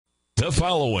The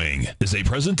following is a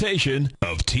presentation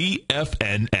of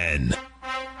TFNN.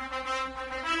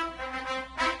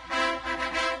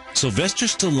 Sylvester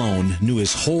Stallone knew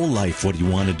his whole life what he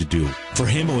wanted to do. For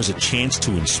him, it was a chance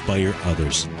to inspire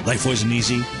others. Life wasn't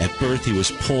easy. At birth, he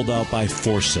was pulled out by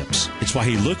forceps. It's why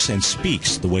he looks and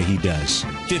speaks the way he does.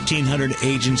 1,500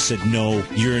 agents said, no,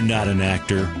 you're not an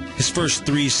actor. His first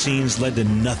 3 scenes led to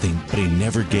nothing, but he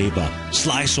never gave up.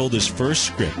 Sly sold his first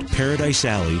script, Paradise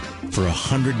Alley, for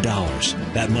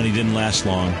 $100. That money didn't last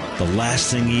long. The last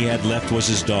thing he had left was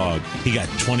his dog. He got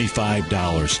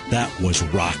 $25. That was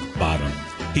rock bottom.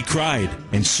 He cried,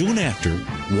 and soon after,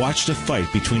 watched a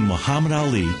fight between Muhammad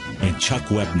Ali and Chuck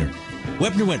Wepner.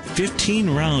 Wepner went 15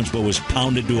 rounds but was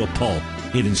pounded to a pulp.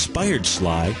 It inspired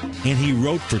Sly, and he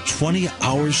wrote for 20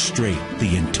 hours straight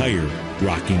the entire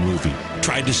Rocky movie.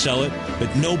 Tried to sell it,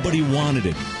 but nobody wanted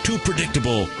it. Too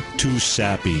predictable, too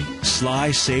sappy.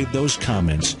 Sly saved those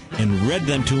comments and read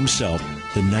them to himself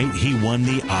the night he won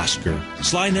the Oscar.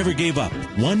 Sly never gave up.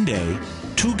 One day,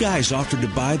 2 guys offered to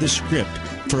buy the script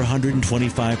for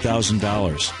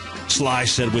 $125,000. Sly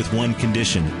said with one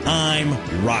condition, I'm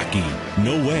Rocky.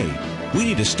 No way. We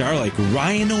need a star like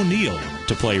Ryan O'Neal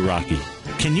to play Rocky.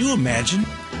 Can you imagine?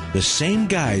 The same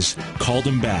guys called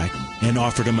him back and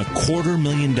offered him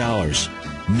 $250,000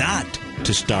 not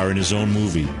to star in his own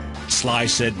movie. Sly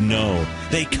said no.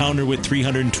 They countered with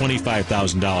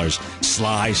 $325,000.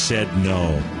 Sly said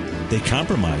no. They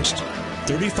compromised.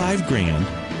 $35,000,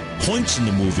 points in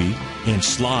the movie, and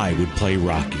Sly would play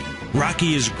Rocky.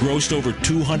 Rocky has grossed over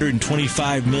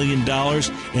 $225 million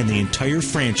and the entire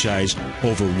franchise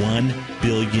over $1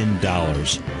 billion.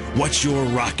 What's your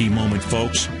Rocky moment,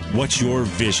 folks? What's your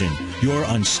vision? Your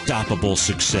unstoppable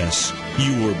success?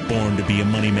 You were born to be a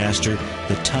money master.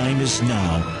 The time is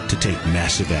now to take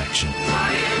massive action.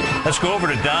 Let's go over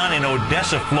to Don in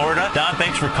Odessa, Florida. Don,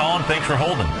 thanks for calling. Thanks for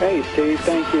holding. Hey, Steve.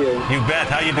 Thank you. You bet.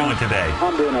 How you doing today?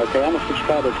 I'm doing okay. I'm a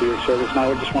subscriber to your service, and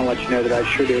I just want to let you know that I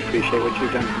sure do appreciate what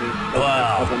you've done for me.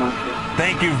 Wow.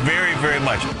 Thank you very, very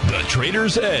much. The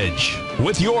Trader's Edge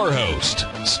with your host,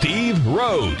 Steve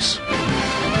Rhodes.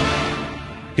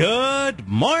 Good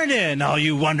morning, all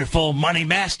you wonderful money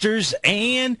masters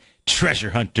and treasure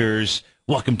hunters.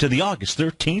 Welcome to the August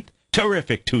 13th,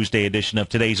 terrific Tuesday edition of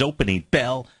today's Opening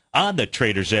Bell on the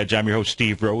Trader's Edge. I'm your host,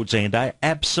 Steve Rhodes, and I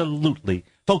absolutely,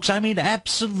 folks, I mean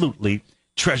absolutely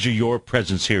treasure your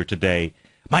presence here today.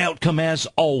 My outcome, as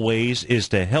always, is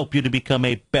to help you to become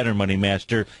a better money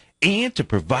master and to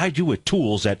provide you with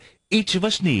tools that each of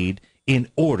us need in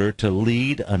order to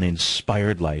lead an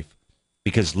inspired life.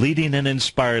 Because leading an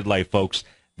inspired life, folks,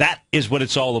 that is what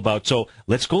it's all about. So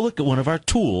let's go look at one of our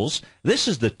tools. This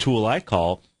is the tool I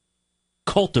call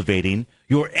Cultivating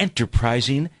Your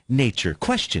Enterprising Nature.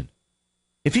 Question: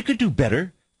 if you could do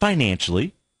better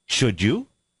financially, should you?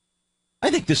 I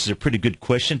think this is a pretty good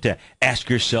question to ask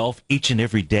yourself each and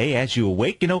every day as you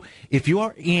awake. You know, if you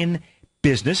are in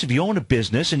business, if you own a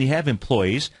business and you have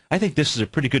employees, I think this is a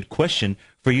pretty good question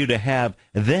for you to have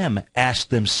them ask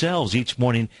themselves each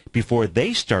morning before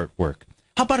they start work.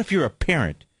 How about if you're a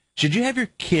parent? Should you have your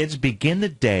kids begin the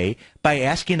day by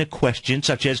asking a question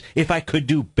such as, if I could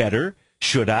do better,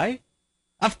 should I?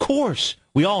 Of course,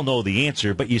 we all know the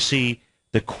answer, but you see,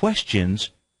 the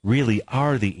questions really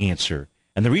are the answer.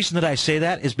 And the reason that I say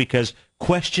that is because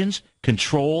questions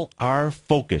control our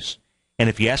focus. And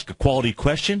if you ask a quality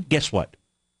question, guess what?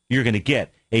 You're going to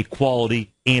get a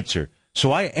quality answer.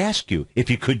 So I ask you, if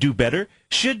you could do better,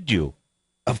 should you?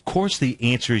 Of course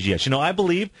the answer is yes. You know, I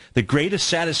believe the greatest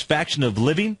satisfaction of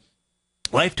living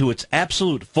life to its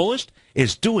absolute fullest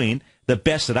is doing the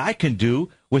best that I can do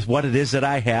with what it is that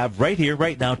I have right here,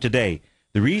 right now, today.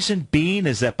 The reason being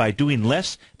is that by doing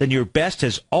less than your best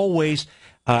has always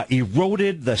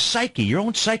eroded the psyche, your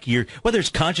own psyche, whether it's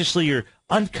consciously or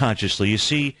unconsciously. You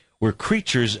see, we're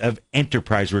creatures of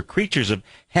enterprise. We're creatures of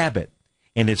habit.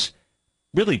 And it's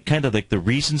really kind of like the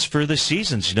reasons for the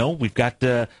seasons. You know, we've got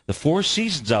the 4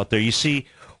 seasons out there. You see,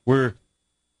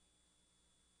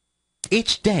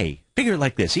 each day, figure it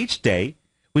like this, each day,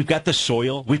 we've got the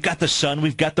soil, we've got the sun,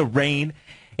 we've got the rain,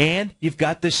 and you've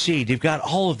got the seed. You've got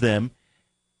all of them.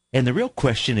 And the real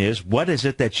question is, what is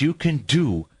it that you can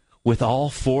do with all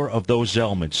 4 of those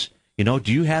elements? You know,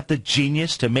 do you have the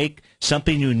genius to make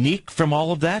something unique from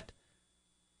all of that?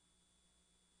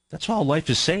 That's all life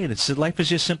is saying. Life is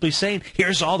just simply saying,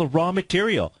 here's all the raw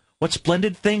material. What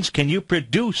splendid things can you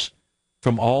produce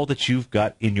from all that you've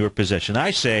got in your possession?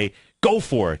 I say, go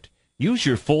for it. Use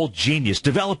your full genius.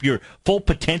 Develop your full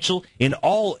potential in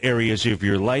all areas of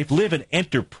your life. Live an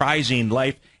enterprising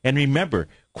life. And remember,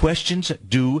 questions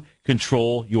do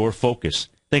control your focus.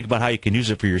 Think about how you can use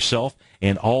it for yourself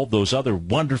and all those other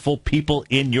wonderful people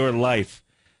in your life.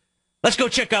 Let's go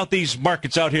check out these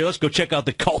markets out here. Let's go check out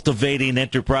the cultivating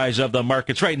enterprise of the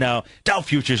markets. Right now, Dow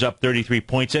futures up 33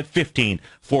 points at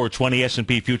 15,420.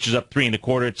 S&P futures up 3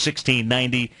 1/4 at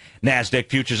 1690. NASDAQ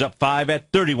futures up 5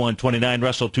 at 3129.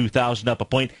 Russell 2000 up a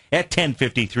point at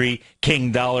 1053.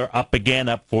 King dollar up again,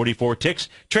 up 44 ticks.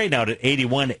 Trading out at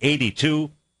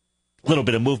 81.82. A little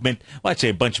bit of movement, well, I'd say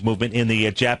a bunch of movement in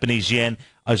the Japanese yen,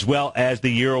 as well as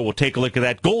the euro. We'll take a look at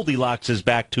that. Goldilocks is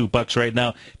back $2 right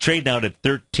now, trading out at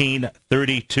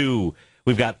 13.32.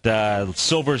 We've got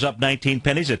silver's up 19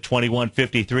 pennies at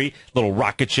 21.53. Little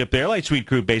rocket ship there. Light sweet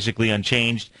crude basically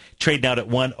unchanged, trading out at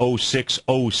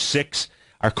 106.06.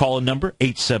 Our call-in number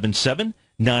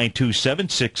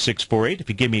 877-927-6648. If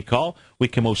you give me a call, we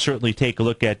can most certainly take a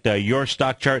look at your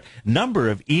stock chart. Number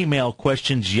of email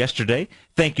questions yesterday.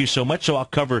 Thank you so much. So I'll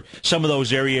cover some of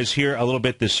those areas here a little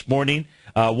bit this morning.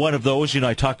 One of those,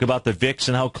 I talk about the VIX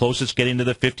and how close it's getting to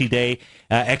the 50-day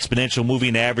exponential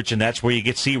moving average, and that's where you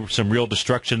get to see some real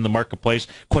destruction in the marketplace.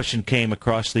 Question came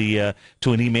across to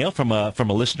an email from a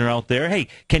listener out there. Hey,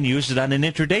 can you use it on an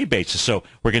intraday basis? So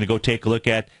we're going to go take a look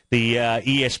at the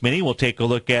ES Mini. We'll take a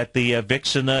look at the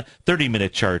VIX and the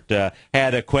 30-minute chart.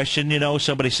 Had a question,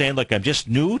 somebody saying, look, I'm just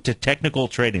new to technical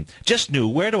trading. Just new.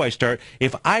 Where do I start?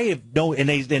 If I have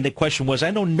and the question was,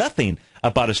 I know nothing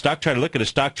about a stock chart. I look at a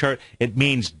stock chart, it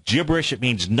means gibberish. It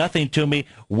means nothing to me.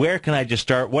 Where can I just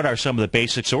start? What are some of the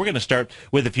basics? So we're going to start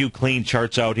with a few clean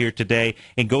charts out here today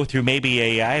and go through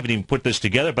maybe I haven't even put this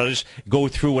together, but I'll just go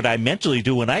through what I mentally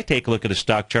do when I take a look at a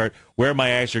stock chart, where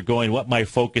my eyes are going, what my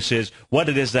focus is, what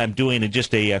it is that I'm doing in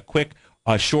just a quick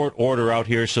short order out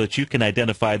here so that you can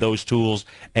identify those tools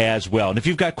as well. And if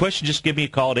you've got questions, just give me a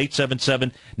call at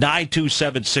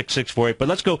 877-927-6648. But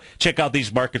let's go check out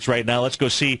these markets right now. Let's go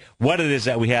see what it is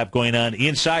that we have going on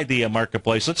inside the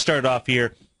marketplace. Let's start off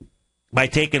here by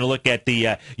taking a look at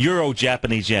the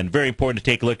Euro-Japanese yen. Very important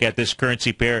to take a look at this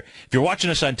currency pair. If you're watching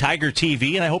us on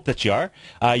TigerTV, and I hope that you are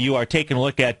taking a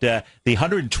look at the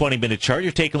 120-minute chart.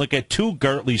 You're taking a look at two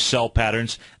Gartley sell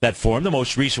patterns that formed, the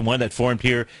most recent one that formed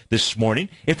here this morning.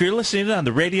 If you're listening on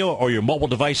the radio or your mobile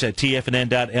device at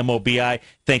TFNN.mobi,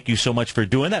 thank you so much for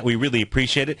doing that. We really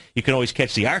appreciate it. You can always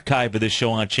catch the archive of this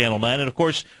show on Channel 9. And, of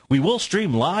course, we will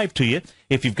stream live to you.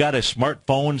 If you've got a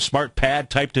smartphone, smart pad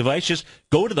type device, just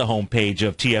go to the homepage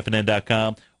of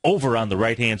TFNN.com. Over on the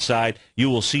right-hand side, you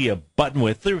will see a button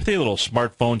with three little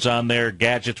smartphones on there,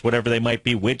 gadgets, whatever they might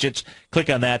be, widgets.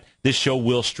 Click on that. This show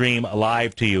will stream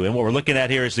live to you. And what we're looking at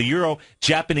here is the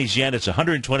Euro-Japanese yen. It's a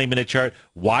 120-minute chart.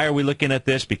 Why are we looking at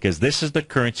this? Because this is the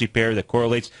currency pair that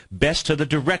correlates best to the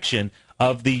direction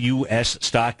of the U.S.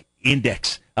 stock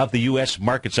index, of the U.S.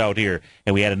 markets out here.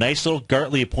 And we had a nice little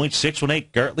Gartley, a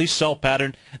 0.618 Gartley sell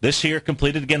pattern. This here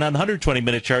completed again on the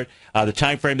 120-minute chart. The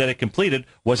time frame that it completed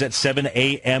was at 7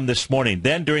 a.m. this morning.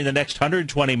 Then during the next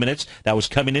 120 minutes, that was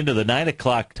coming into the 9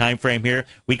 o'clock time frame here,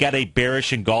 we got a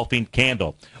bearish engulfing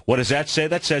candle. What does that say?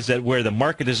 That says that where the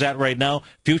market is at right now,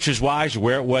 futures-wise,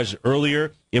 where it was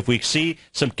earlier, if we see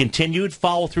some continued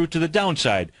follow-through to the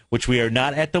downside, which we are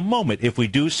not at the moment, if we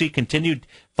do see continued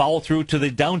follow-through to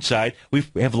the downside, we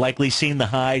have likely seen the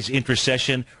highs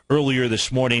intercession earlier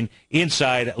this morning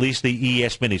inside at least the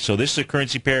ES Mini. So this is a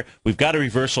currency pair. We've got a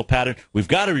reversal pattern. We've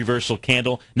got a reversal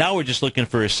candle. Now we're just looking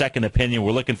for a second opinion.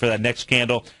 We're looking for that next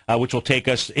candle, which will take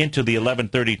us into the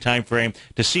 11:30 time frame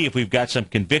to see if we've got some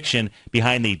conviction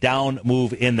behind the down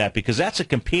move in that, because that's a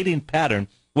competing pattern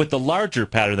with the larger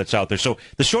pattern that's out there. So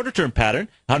the shorter-term pattern,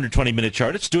 120-minute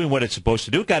chart, it's doing what it's supposed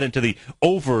to do. It got into the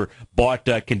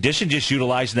overbought condition, just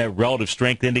utilizing that relative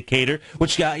strength indicator,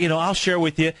 which got, I'll share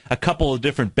with you a couple of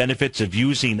different benefits of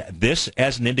using this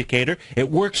as an indicator.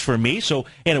 It works for me,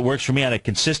 and it works for me on a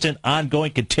consistent,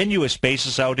 ongoing, continuous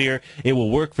basis out here. It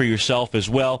will work for yourself as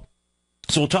well.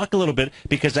 So we'll talk a little bit,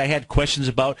 because I had questions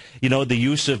about, the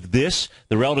use of this,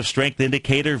 the relative strength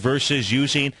indicator, versus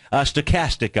using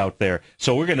stochastic out there.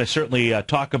 So we're going to certainly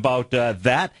talk about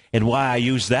that and why I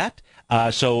use that.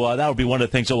 So that will be one of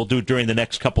the things that we'll do during the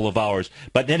next couple of hours.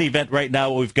 But in any event, right now,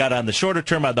 what we've got on the shorter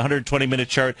term, on the 120-minute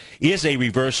chart, is a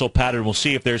reversal pattern. We'll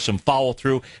see if there's some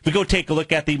follow-through. If we go take a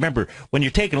look at remember, when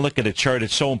you're taking a look at a chart,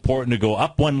 it's so important to go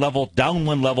up one level, down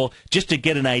one level, just to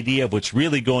get an idea of what's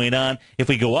really going on. If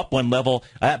we go up one level,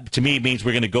 to me, it means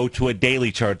we're going to go to a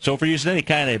daily chart. So if we're using any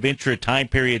kind of intra-time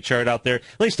period chart out there,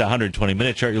 at least a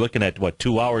 120-minute chart, you're looking at,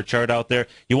 2-hour chart out there,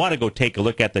 you want to go take a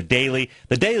look at the daily.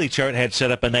 The daily chart had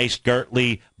set up a nice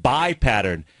Gartley buy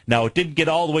pattern. Now, it didn't get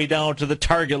all the way down to the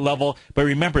target level, but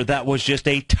remember, that was just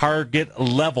a target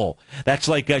level. That's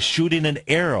like shooting an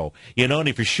arrow, and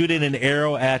if you're shooting an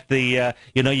arrow at the,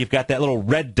 you've got that little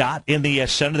red dot in the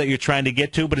center that you're trying to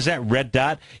get to, but is that red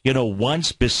dot, one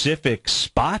specific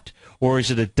spot? Or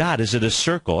is it a dot? Is it a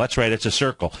circle? That's right, it's a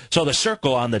circle. So the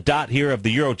circle on the dot here of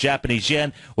the Euro-Japanese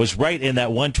yen was right in that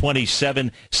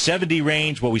 127.70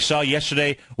 range. What we saw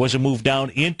yesterday was a move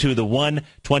down into the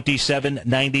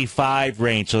 127.95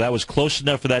 range. So that was close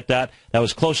enough for that dot. That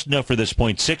was close enough for this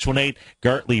 0.618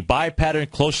 Gartley buy pattern,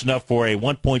 close enough for a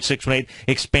 1.618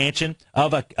 expansion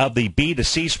of the B to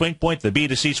C swing point. The B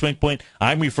to C swing point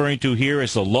I'm referring to here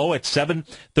is the low at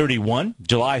 7/31,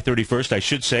 July 31st, I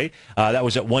should say. That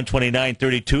was at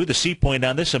 129.32. The C point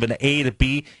on this of an A to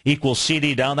B equals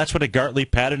CD down. That's what a Gartley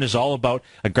pattern is all about.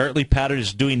 A Gartley pattern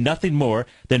is doing nothing more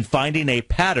than finding a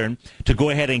pattern to go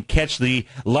ahead and catch the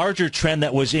larger trend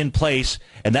that was in place.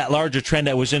 And that larger trend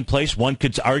that was in place, one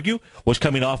could argue, was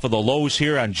coming off of the lows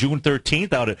here on June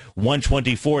 13th out at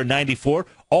 124.94,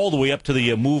 all the way up to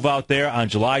the move out there on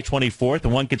July 24th.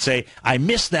 And one could say, I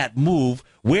missed that move.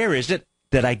 Where is it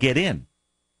that I get in?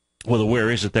 Well, where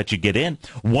is it that you get in?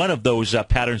 One of those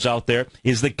patterns out there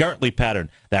is the Gartley pattern.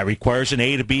 That requires an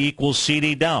A to B equals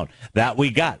CD down. That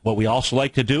we got. What we also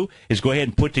like to do is go ahead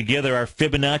and put together our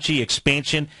Fibonacci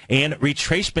expansion and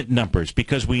retracement numbers,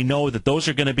 because we know that those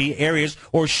are going to be areas,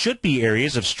 or should be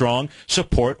areas, of strong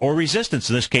support or resistance.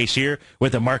 In this case here,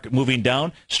 with the market moving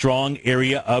down, strong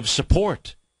area of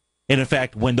support. And in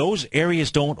fact, when those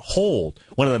areas don't hold,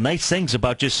 one of the nice things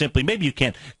about just simply, maybe you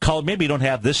can't call, maybe you don't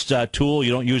have this tool,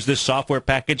 you don't use this software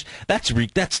package. That's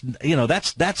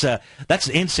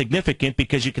insignificant,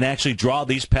 because you can actually draw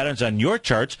these patterns on your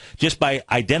charts just by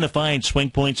identifying swing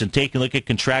points and taking a look at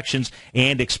contractions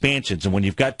and expansions. And when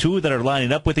you've got two that are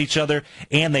lining up with each other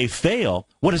and they fail,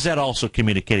 what is that also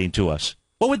communicating to us?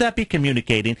 What would that be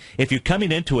communicating if you're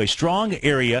coming into a strong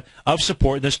area of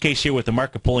support, in this case here with the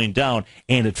market pulling down,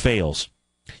 and it fails?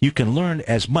 You can learn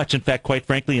as much. In fact, quite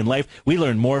frankly, in life, we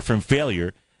learn more from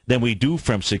failure than we do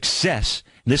from success.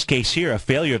 In this case here, a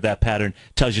failure of that pattern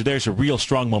tells you there's a real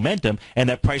strong momentum, and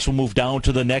that price will move down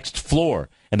to the next floor.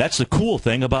 And that's the cool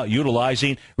thing about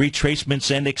utilizing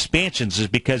retracements and expansions, is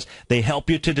because they help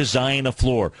you to design a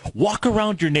floor. Walk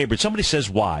around your neighborhood. Somebody says,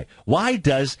 why? Why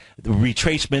does the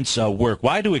retracements work?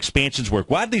 Why do expansions work?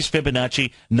 Why do these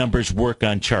Fibonacci numbers work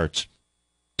on charts?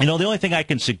 The only thing I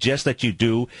can suggest that you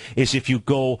do is, if you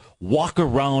go walk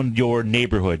around your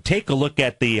neighborhood, take a look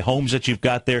at the homes that you've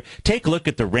got there, take a look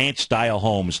at the ranch-style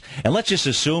homes, and let's just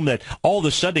assume that all of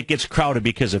a sudden it gets crowded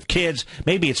because of kids.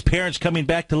 Maybe it's parents coming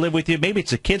back to live with you. Maybe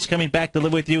it's the kids coming back to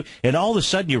live with you, and all of a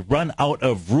sudden you run out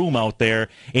of room out there,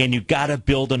 and you got to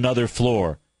build another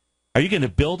floor. Are you going to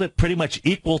build it pretty much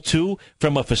equal to,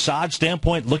 from a facade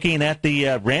standpoint, looking at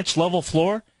the ranch-level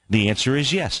floor? The answer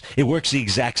is yes. It works the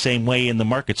exact same way in the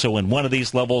market. So when one of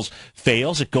these levels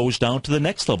fails, it goes down to the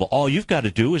next level. All you've got to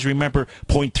do is remember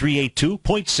 0.382,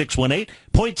 0.618,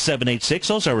 0.786.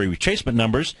 Those are retracement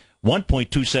numbers.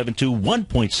 1.272,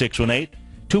 1.618.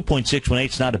 2.618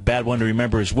 is not a bad one to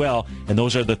remember as well, and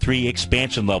those are the three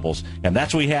expansion levels. And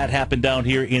that's what we had happen down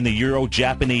here in the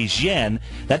Euro-Japanese yen.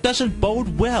 That doesn't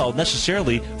bode well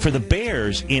necessarily for the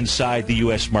bears inside the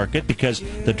U.S. market, because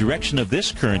the direction of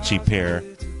this currency pair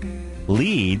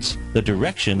leads the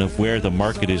direction of where the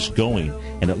market is going.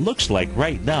 And it looks like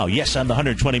right now, yes, on the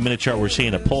 120-minute chart we're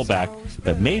seeing a pullback,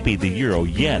 but maybe the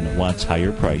euro-yen wants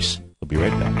higher price. We'll be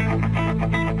right back.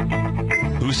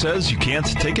 Who says you can't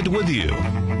take it with you?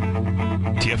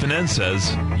 TFNN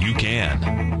says you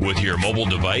can. With your mobile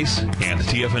device and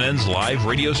TFNN's live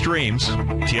radio streams,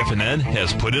 TFNN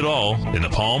has put it all in the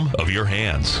palm of your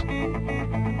hands.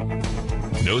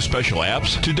 No special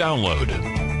apps to download.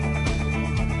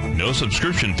 No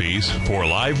subscription fees for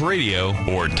live radio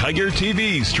or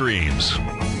TigerTV streams.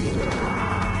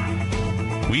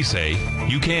 We say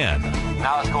you can.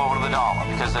 Now let's go over to the dollar,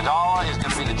 because the dollar is going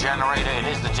to be the generator. It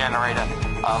is the generator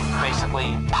of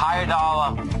basically higher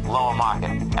dollar, lower market.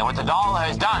 And what the dollar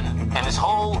has done, and this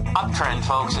whole uptrend,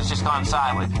 folks, has just gone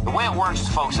sideways. The way it works,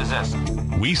 folks, is this.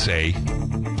 We say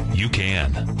you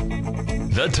can.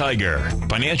 The Tiger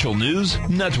Financial News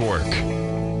Network.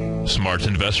 Smart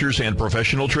investors and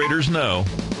professional traders know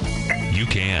you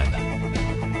can.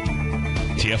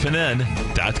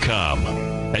 TFNN.com.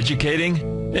 Educating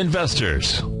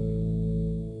investors.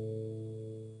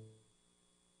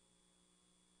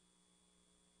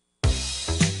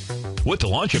 With the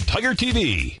launch of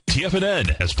TigerTV,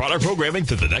 TFNN has brought our programming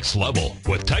to the next level.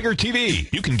 With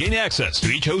TigerTV, you can gain access to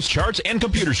each host's charts and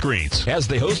computer screens as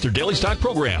they host their daily stock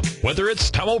program. Whether it's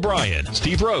Tom O'Brien,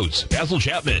 Steve Rhodes, Basil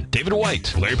Chapman, David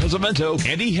White, Larry Pesavento,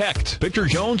 Andy Hecht, Victor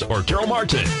Jones, or Terrell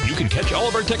Martin, you can catch all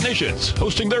of our technicians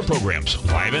hosting their programs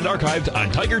live and archived on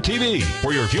TigerTV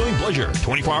for your viewing pleasure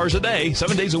 24 hours a day,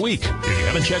 7 days a week. If you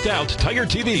haven't checked out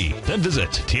TigerTV, then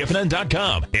visit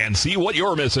TFNN.com and see what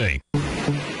you're missing.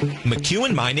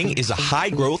 McEwen Mining is a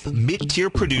high-growth,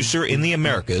 mid-tier producer in the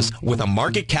Americas with a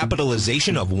market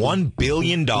capitalization of $1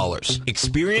 billion.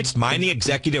 Experienced mining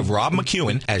executive Rob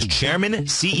McEwen, as chairman,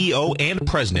 CEO, and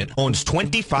president, owns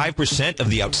 25% of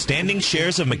the outstanding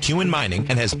shares of McEwen Mining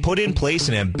and has put in place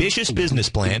an ambitious business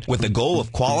plan with the goal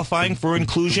of qualifying for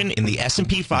inclusion in the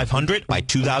S&P 500 by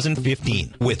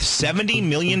 2015. With $70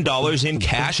 million in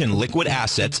cash and liquid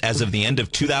assets as of the end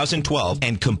of 2012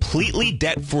 and completely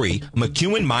debt-free,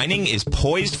 McEwen Mining is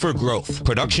poised for growth.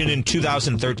 Production in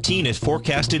 2013 is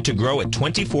forecasted to grow at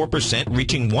 24%,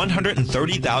 reaching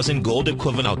 130,000 gold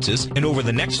equivalent ounces, and over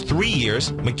the next 3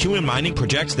 years, McEwen Mining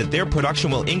projects that their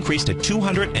production will increase to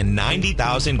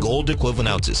 290,000 gold equivalent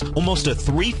ounces, almost a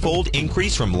threefold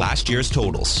increase from last year's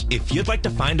totals. If you'd like to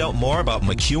find out more about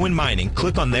McEwen Mining,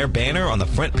 click on their banner on the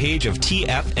front page of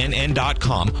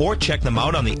TFNN.com or check them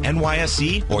out on the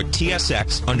NYSE or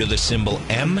TSX under the symbol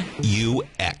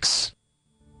MUX.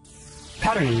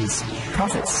 Patterns,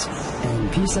 profits,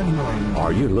 and peace of mind.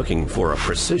 Are you looking for a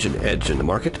precision edge in the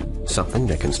market? Something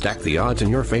that can stack the odds in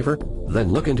your favor?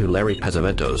 Then look into Larry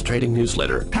Pesavento's trading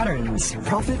newsletter. Patterns,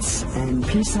 profits, and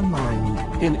peace of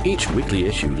mind. In each weekly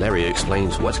issue, Larry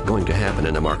explains what's going to happen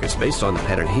in the markets based on the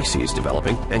pattern he sees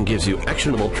developing and gives you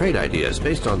actionable trade ideas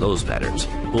based on those patterns.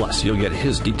 Plus, you'll get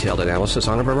his detailed analysis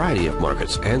on a variety of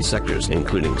markets and sectors,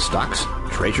 including stocks,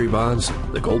 treasury bonds,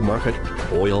 the gold market,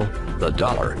 oil, the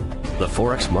dollar, the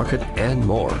Forex market, and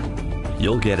more.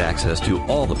 You'll get access to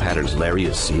all the patterns Larry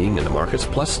is seeing in the markets,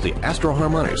 plus the Astro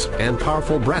Harmonics and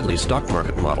powerful Bradley stock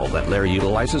market model that Larry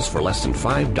utilizes for less than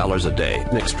 $5 a day.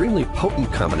 An extremely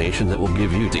potent combination that will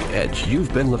give you the edge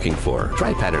you've been looking for.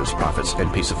 Try Patterns, Profits,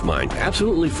 and Peace of Mind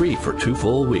absolutely free for 2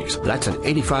 full weeks. That's an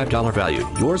 $85 value.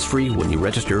 Yours free when you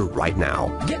register right now.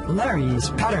 Get Larry's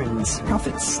Patterns,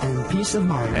 Profits, and Peace of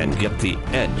Mind. And get the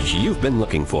edge you've been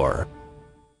looking for.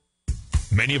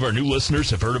 Many of our new listeners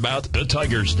have heard about the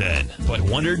Tiger's Den, but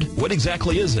wondered, what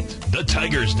exactly is it? The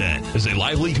Tiger's Den is a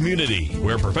lively community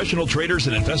where professional traders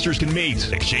and investors can meet,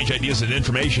 exchange ideas and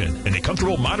information in a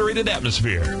comfortable, moderated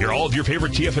atmosphere. Hear all of your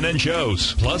favorite TFNN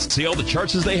shows, plus see all the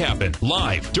charts as they happen,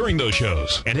 live during those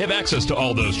shows, and have access to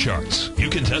all those charts. You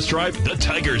can test drive the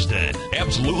Tiger's Den,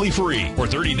 absolutely free, for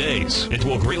 30 days. It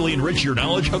will greatly enrich your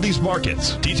knowledge of these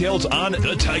markets. Details on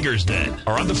the Tiger's Den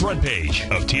are on the front page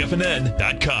of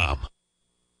TFNN.com.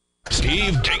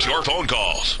 Steve takes your phone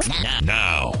calls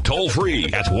now, toll free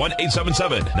at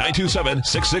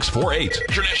 1-877-927-6648.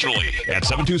 Internationally at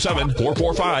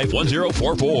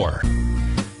 727-445-1044.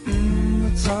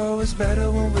 It's always better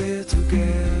when we're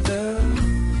together.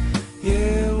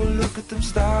 Yeah, we'll look at them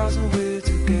stars when we're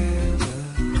together.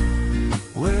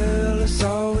 Well, it's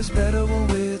always better when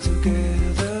we're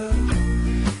together.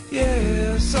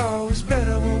 Yeah, it's always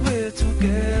better when we're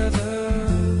together.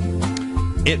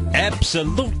 It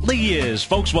absolutely is.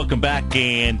 Folks, welcome back.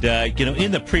 And,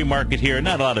 in the pre-market here,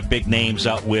 not a lot of big names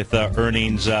out with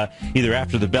earnings either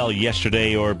after the bell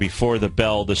yesterday or before the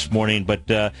bell this morning, but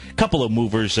a couple of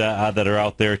movers that are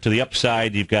out there. To the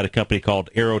upside, you've got a company called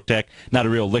Aerotech, not a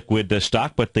real liquid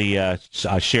stock, but the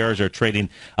shares are trading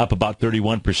up about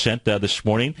 31% this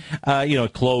morning.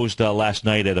 It closed last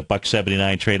night at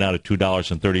 $1.79, trading out at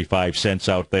 $2.35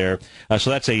 out there. So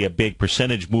that's a big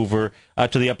percentage mover.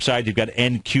 To the upside, you've got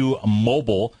NQ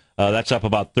Mobile. That's up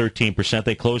about 13%.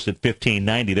 They closed at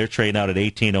 $15.90. They're trading out at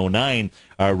 $18.09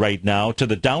 right now. To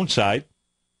the downside,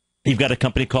 you've got a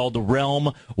company called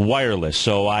Realm Wireless.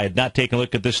 So I had not taken a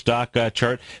look at this stock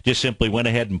chart, just simply went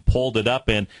ahead and pulled it up.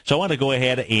 And so I want to go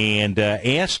ahead and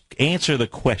answer the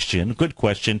question, good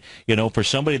question, for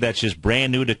somebody that's just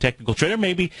brand new to technical trading,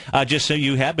 maybe just so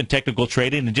you have been technical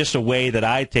trading, and just a way that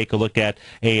I take a look at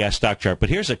a stock chart. But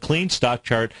here's a clean stock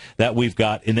chart that we've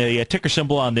got. And the ticker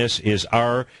symbol on this is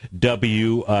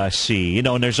RWC.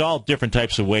 And there's all different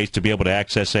types of ways to be able to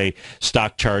access a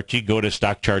stock chart. You go to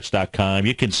stockcharts.com.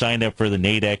 You can sign signed up for the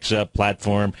Nadex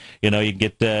platform, you can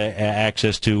get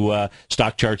access to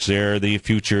stock charts there, the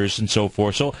futures, and so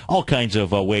forth. So all kinds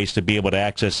of ways to be able to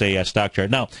access a stock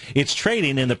chart. Now, it's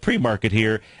trading in the pre-market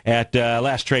here at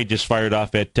last trade just fired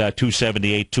off at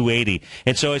 278, 280.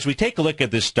 And so as we take a look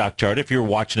at this stock chart, if you're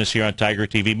watching us here on Tiger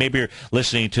TV, maybe you're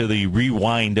listening to the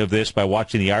rewind of this by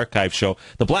watching the archive show,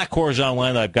 the black horizontal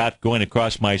line that I've got going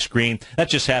across my screen, that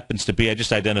just happens to be, I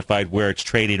just identified where it's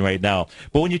trading right now.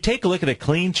 But when you take a look at a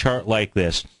clean chart like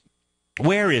this,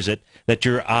 where is it that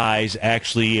your eyes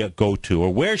actually go to,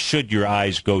 or where should your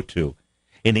eyes go to?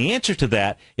 And the answer to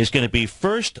that is going to be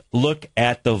first look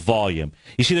at the volume.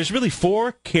 You see, there's really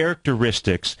four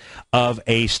characteristics of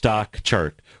a stock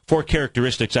chart. Four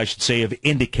characteristics, I should say, of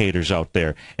indicators out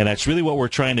there. And that's really what we're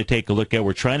trying to take a look at.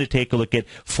 We're trying to take a look at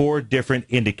four different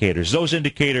indicators. Those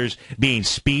indicators being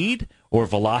speed or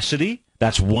velocity.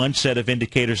 That's one set of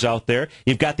indicators out there.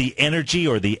 You've got the energy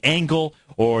or the angle,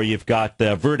 or you've got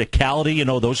the verticality.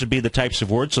 Those would be the types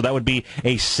of words. So that would be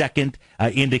a second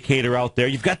indicator out there.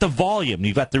 You've got the volume.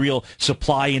 You've got the real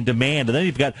supply and demand. And then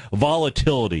you've got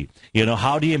volatility.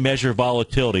 How do you measure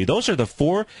volatility? Those are the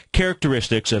four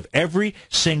characteristics of every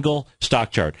single stock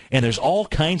chart. And there's all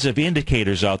kinds of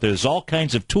indicators out there. There's all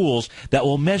kinds of tools that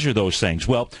will measure those things.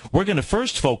 Well, we're going to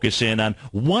first focus in on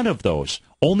one of those.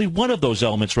 Only one of those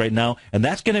elements right now, and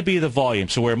that's going to be the volume.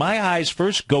 So where my eyes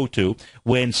first go to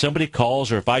when somebody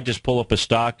calls, or if I just pull up a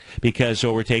stock because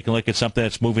we're taking a look at something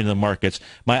that's moving in the markets,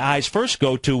 my eyes first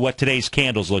go to what today's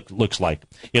candles looks like.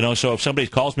 So if somebody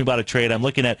calls me about a trade, I'm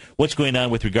looking at what's going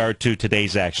on with regard to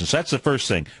today's action. So that's the first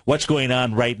thing. What's going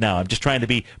on right now? I'm just trying to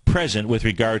be present with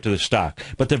regard to the stock.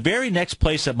 But the very next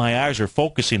place that my eyes are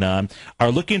focusing on are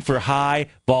looking for high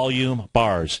volume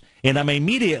bars. And I'm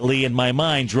immediately, in my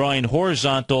mind, drawing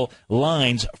horizontal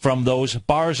lines from those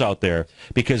bars out there,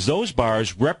 because those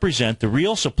bars represent the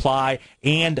real supply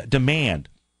and demand.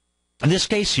 In this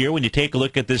case here, when you take a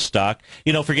look at this stock,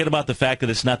 forget about the fact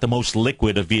that it's not the most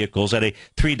liquid of vehicles at a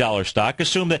 $3 stock.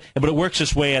 Assume that, but it works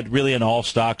this way at really in all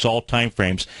stocks, all time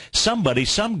frames. Some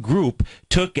group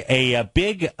took a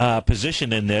big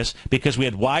position in this because we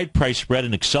had wide price spread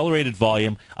and accelerated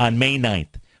volume on May 9th.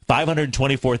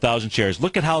 524,000 shares.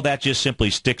 Look at how that just simply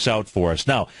sticks out for us.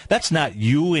 Now, that's not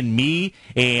you and me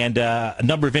and a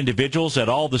number of individuals that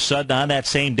all of a sudden on that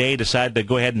same day decided to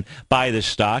go ahead and buy this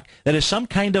stock. That is some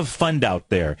kind of fund out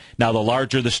there. Now, the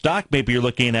larger the stock, maybe you're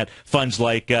looking at funds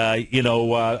like,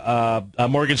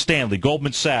 Morgan Stanley,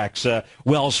 Goldman Sachs,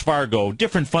 Wells Fargo,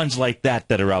 different funds like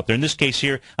that are out there. In this case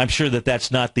here, I'm sure that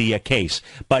that's not the case.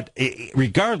 But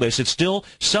regardless, it's still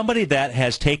somebody that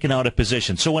has taken out a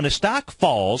position. So when a stock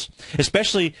falls,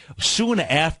 especially soon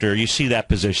after you see that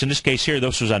position. In this case here,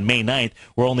 this was on May 9th.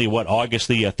 We're only, August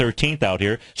the 13th out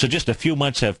here. So just a few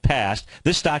months have passed.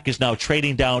 This stock is now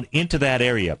trading down into that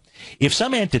area. If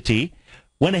some entity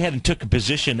went ahead and took a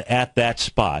position at that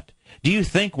spot, do you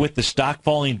think with the stock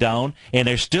falling down and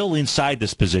they're still inside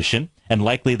this position, and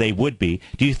likely they would be,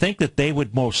 do you think that they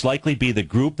would most likely be the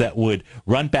group that would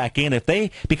run back in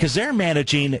because they're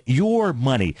managing your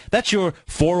money? That's your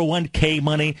 401k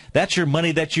money. That's your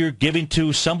money that you're giving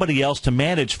to somebody else to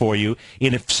manage for you.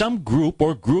 And if some group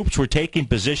or groups were taking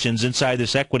positions inside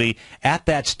this equity at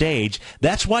that stage,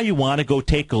 that's why you want to go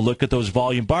take a look at those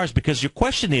volume bars, because your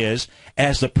question is,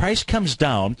 as the price comes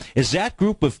down, is that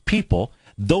group of people,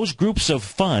 those groups of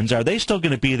funds, are they still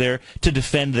going to be there to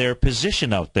defend their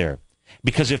position out there?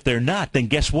 Because if they're not, then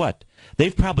guess what?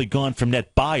 They've probably gone from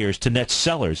net buyers to net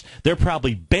sellers. They're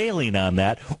probably bailing on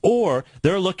that, or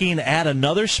they're looking at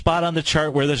another spot on the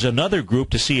chart where there's another group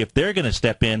to see if they're going to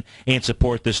step in and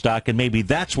support the stock, and maybe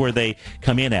that's where they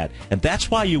come in at. And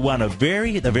that's why you want the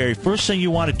very first thing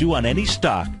you want to do on any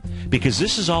stock, because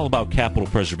this is all about capital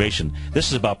preservation. This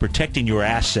is about protecting your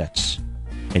assets.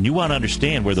 And you want to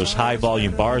understand where those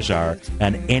high-volume bars are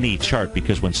on any chart,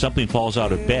 because when something falls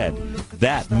out of bed,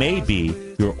 that may be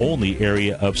your only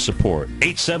area of support.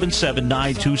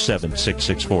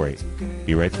 877-927-6648.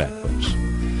 Be right back, folks.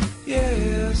 Yeah,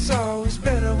 it's always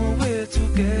better when we're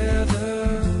together.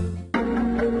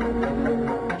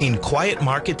 In quiet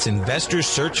markets, investors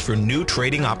search for new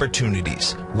trading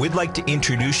opportunities. We'd like to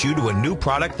introduce you to a new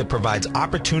product that provides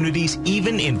opportunities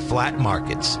even in flat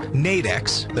markets.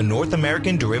 Nadex, the North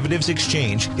American Derivatives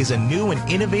Exchange, is a new and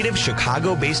innovative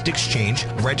Chicago-based exchange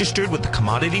registered with the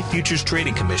Commodity Futures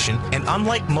Trading Commission, and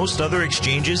unlike most other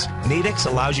exchanges, Nadex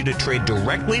allows you to trade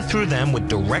directly through them with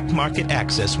direct market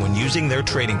access when using their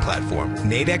trading platform.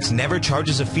 Nadex never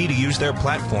charges a fee to use their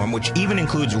platform, which even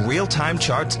includes real-time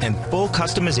charts and full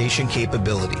customization optimization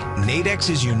capability.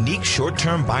 Nadex's unique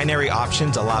short-term binary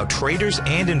options allow traders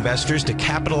and investors to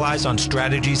capitalize on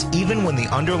strategies even when the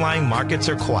underlying markets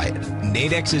are quiet.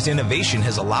 Nadex's innovation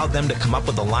has allowed them to come up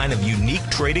with a line of unique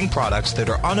trading products that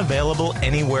are unavailable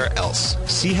anywhere else.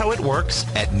 See how it works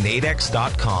at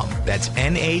nadex.com. That's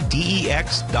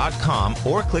NADEX.com,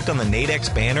 or click on the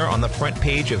Nadex banner on the front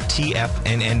page of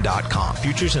TFNN.com.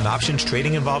 Futures and options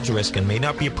trading involves risk and may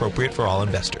not be appropriate for all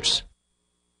investors.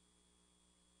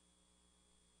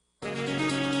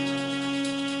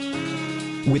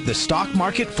 With the stock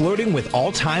market flirting with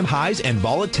all-time highs and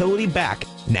volatility back,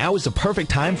 now is the perfect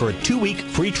time for a 2-week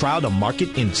free trial to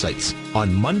Market Insights.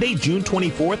 On Monday, June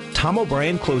 24th, Tom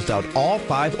O'Brien closed out all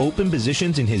 5 open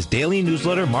positions in his daily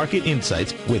newsletter, Market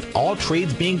Insights, with all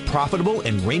trades being profitable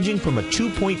and ranging from a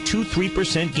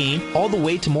 2.23% gain all the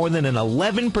way to more than an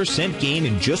 11% gain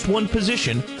in just one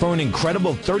position, for an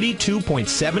incredible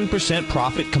 32.7%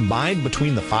 profit combined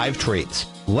between the 5 trades.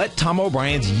 Let Tom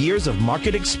O'Brien's years of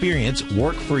market experience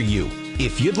work for you.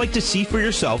 If you'd like to see for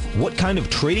yourself what kind of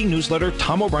trading newsletter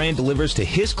Tom O'Brien delivers to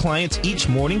his clients each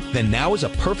morning, then now is a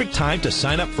perfect time to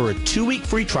sign up for a 2-week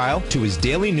free trial to his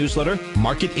daily newsletter,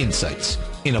 Market Insights.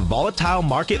 In a volatile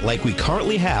market like we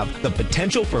currently have, the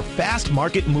potential for fast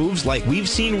market moves like we've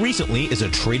seen recently is a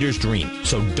trader's dream.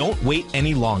 So don't wait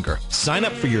any longer. Sign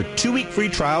up for your 2-week free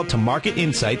trial to Market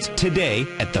Insights today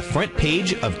at the front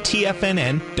page of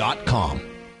TFNN.com.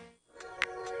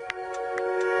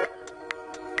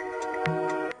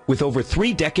 With over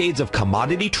 3 decades of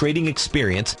commodity trading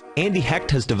experience, Andy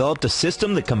Hecht has developed a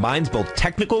system that combines both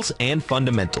technicals and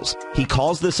fundamentals. He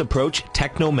calls this approach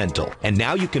Technomental, and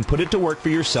now you can put it to work for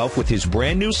yourself with his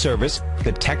brand new service,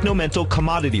 the Technomental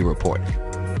Commodity Report.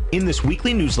 In this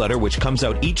weekly newsletter, which comes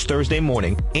out each Thursday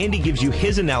morning, Andy gives you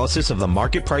his analysis of the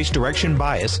market price direction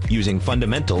bias using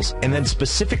fundamentals, and then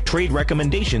specific trade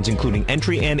recommendations including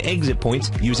entry and exit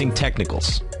points using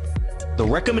technicals. The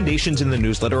recommendations in the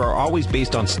newsletter are always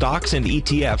based on stocks and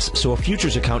ETFs, so a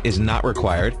futures account is not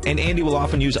required, and Andy will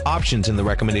often use options in the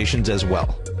recommendations as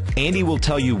well. Andy will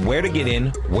tell you where to get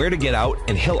in, where to get out,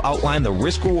 and he'll outline the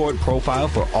risk-reward profile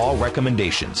for all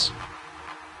recommendations.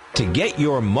 To get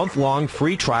your month-long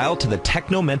free trial to the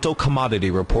Technomental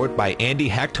Commodity Report by Andy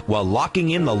Hecht while locking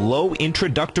in the low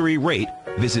introductory rate,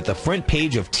 visit the front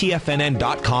page of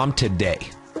TFNN.com today.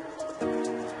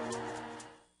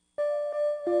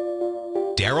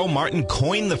 Daryl Martin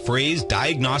coined the phrase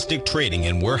diagnostic trading,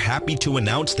 and we're happy to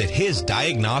announce that his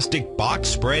diagnostic box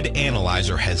spread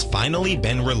analyzer has finally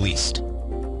been released.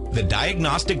 The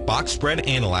Diagnostic Box Spread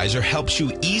Analyzer helps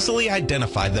you easily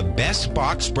identify the best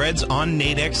box spreads on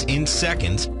Nadex in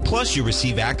seconds, plus you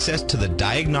receive access to the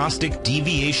diagnostic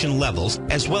deviation levels,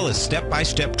 as well as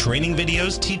step-by-step training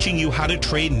videos teaching you how to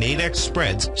trade Nadex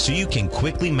spreads so you can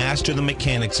quickly master the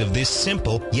mechanics of this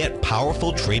simple yet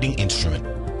powerful trading instrument.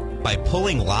 By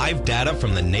pulling live data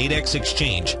from the Nadex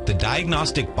exchange, the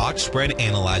Diagnostic Box Spread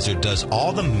Analyzer does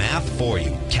all the math for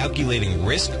you, calculating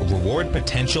risk, reward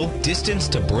potential, distance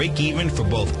to break even for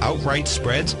both outright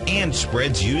spreads and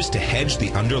spreads used to hedge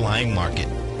the underlying market.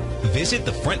 Visit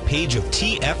the front page of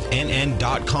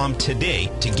TFNN.com today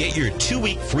to get your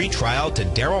 2-week free trial to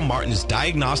Daryl Martin's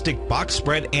Diagnostic Box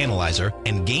Spread Analyzer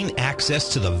and gain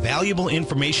access to the valuable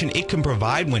information it can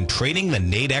provide when trading the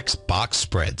Nadex box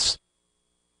spreads.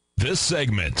 This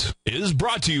segment is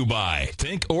brought to you by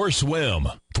Think or Swim.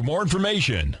 For more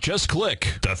information, just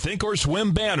click the Think or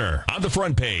Swim banner on the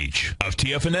front page of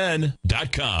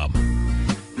TFNN.com.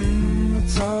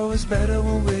 It's always better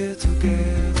when we're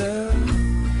together.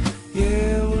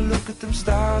 Yeah, we'll look at them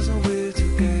stars when we're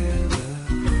together.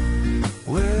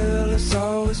 Well, it's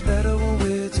always better when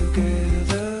we're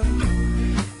together.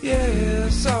 Yeah,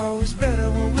 it's always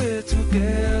better when we're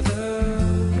together.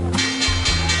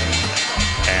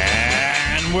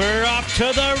 We're off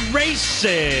to the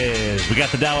races. We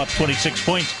got the Dow up 26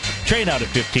 points. Trade out at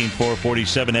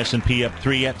 15,447. S&P up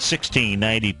 3 at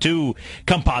 1692.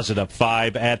 Composite up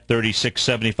 5 at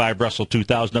 3675. Russell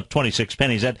 2000 up 26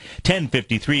 pennies at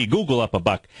 1053. Google up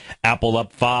 $1. Apple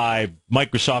up 5.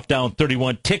 Microsoft down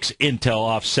 31 ticks. Intel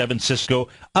off 7. Cisco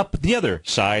up the other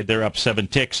side. They're up 7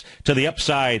 ticks. To the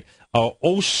upside,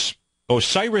 Osiris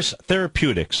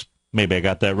Therapeutics. Maybe I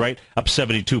got that right. Up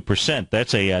 72%.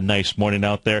 That's a nice morning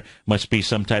out there. Must be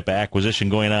some type of acquisition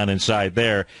going on inside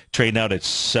there. Trading up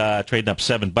 $7 at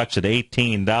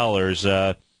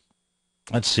 $18.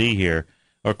 Let's see here.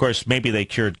 Or of course, maybe they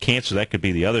cured cancer. That could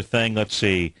be the other thing. Let's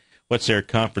see. What's their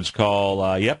conference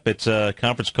call? Yep, it's a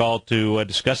conference call to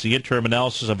discuss the interim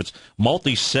analysis of its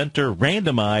multi-center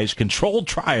randomized controlled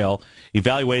trial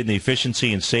evaluating the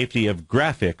efficiency and safety of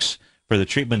graphics for the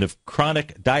treatment of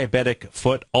chronic diabetic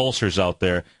foot ulcers out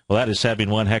there. Well, that is having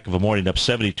one heck of a morning, up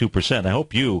 72%. I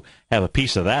hope you have a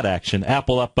piece of that action.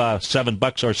 Apple up $7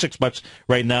 or $6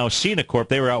 right now. Cena Corp,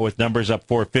 they were out with numbers up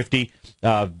 $4.50.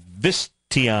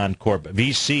 Visteon Corp,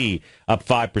 VC, up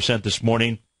 5% this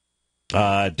morning.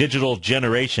 Digital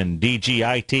Generation,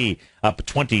 DGIT, up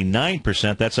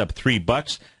 29%. That's up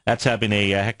 $3. That's having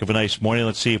a heck of a nice morning.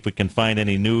 Let's see if we can find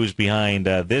any news behind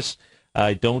this.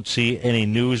 I don't see any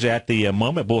news at the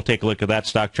moment, but we'll take a look at that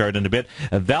stock chart in a bit.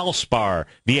 Valspar,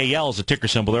 VAL is a ticker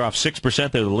symbol. They're off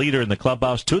 6%. They're the leader in the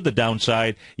clubhouse to the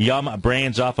downside. Yum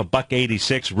Brands off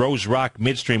 $1.86. Rose Rock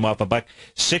Midstream off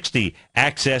 $1.60.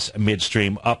 Access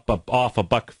Midstream off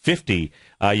 $1.50.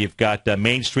 You've got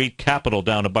Main Street Capital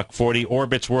down $1.40.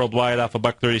 Orbitz Worldwide off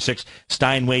 $1.36.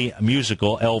 Steinway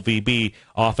Musical, LVB,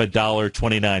 off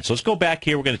 $1.29. So let's go back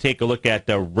here. We're going to take a look at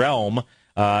Realm.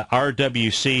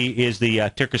 RWC is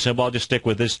the ticker symbol. I'll just stick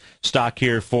with this stock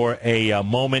here for a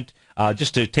moment.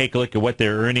 Just to take a look at what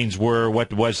their earnings were,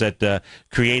 what was that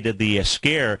created the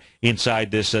scare inside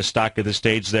this stock at this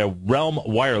stage. Their Realm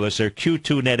Wireless, their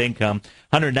Q2 net income,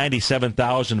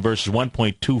 $197,000 versus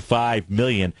 $1.25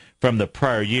 million from the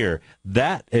prior year.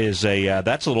 That is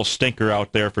that's a little stinker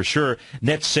out there for sure.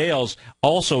 Net sales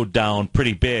also down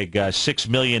pretty big, $6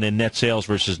 million in net sales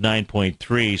versus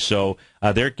 $9.3. So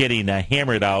they're getting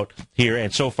hammered out here.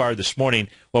 And so far this morning,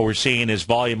 what we're seeing is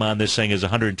volume on this thing is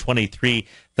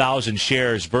 123,000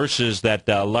 shares versus that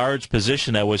large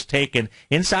position that was taken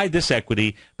inside this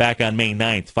equity back on May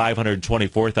 9th,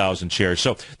 524,000 shares.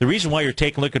 So the reason why you're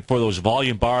taking a look at for those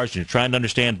volume bars and you're trying to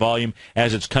understand volume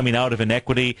as it's coming out of an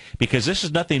equity, because this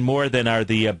is nothing more than are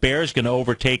the bears going to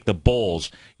overtake the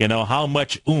bulls? You know, how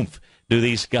much oomph do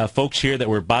these folks here that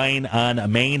were buying on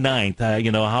May 9th,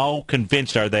 how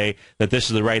convinced are they that this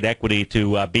is the right equity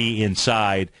to be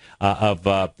inside of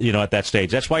at that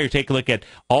stage? That's why you're taking a look at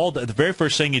all the very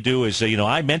first thing you do is,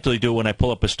 I mentally do when I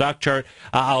pull up a stock chart,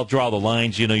 I'll draw the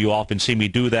lines. You often see me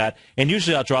do that. And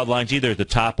usually I'll draw the lines either at the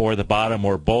top or the bottom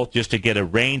or both just to get a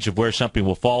range of where something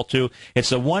will fall to.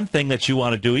 It's the one thing that you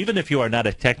want to do, even if you are not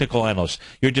a technical analyst.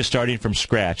 You're just starting from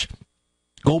scratch.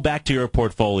 Go back to your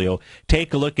portfolio.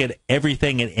 Take a look at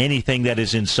everything and anything that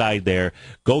is inside there.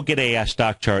 Go get a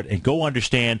stock chart and go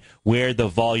understand where the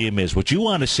volume is. What you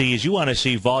want to see is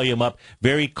volume up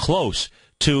very close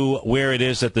to where it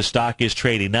is that the stock is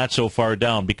trading, not so far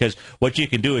down, because what you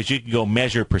can do is you can go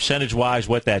measure percentage-wise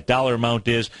what that dollar amount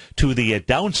is to the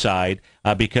downside,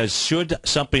 because should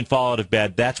something fall out of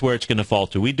bed, that's where it's going to fall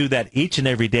to. We do that each and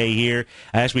every day here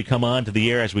as we come on to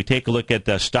the air, as we take a look at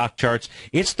the stock charts.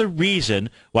 It's the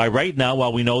reason why right now,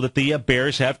 while we know that the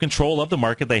bears have control of the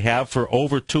market, they have for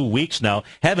over 2 weeks now,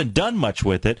 haven't done much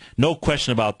with it, no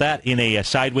question about that in a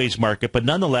sideways market, but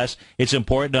nonetheless, it's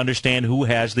important to understand who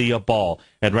has the ball.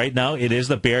 And right now, it is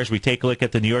the bears. We take a look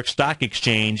at the New York Stock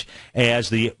Exchange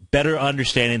as the better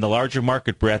understanding, the larger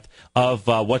market breadth of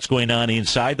what's going on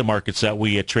inside the markets that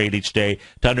we trade each day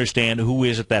to understand who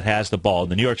is it that has the ball.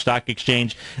 The New York Stock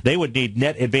Exchange, they would need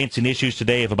net advancing issues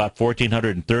today of about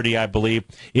 1,430, I believe,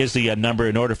 is the number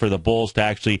in order for the bulls to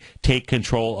actually take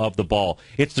control of the ball.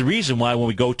 It's the reason why when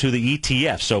we go to the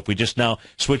ETF, so if we just now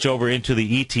switch over into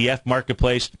the ETF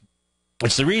marketplace,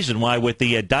 it's the reason why with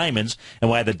the diamonds and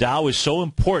why the Dow is so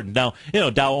important. Now,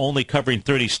 Dow only covering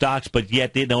 30 stocks, but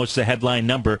yet, it's the headline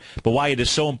number, but why it is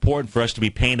so important for us to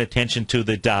be paying attention to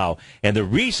the Dow. And the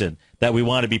reason that we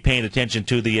want to be paying attention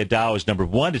to the Dow is, number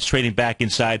one, it's trading back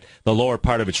inside the lower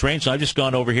part of its range. So I've just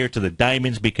gone over here to the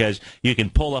diamonds because you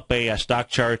can pull up a stock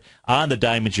chart on the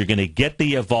diamonds. You're going to get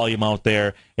the volume out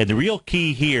there. And the real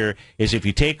key here is if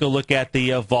you take a look at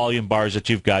the volume bars that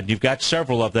you've got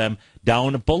several of them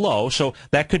down below. So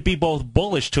that could be both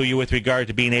bullish to you with regard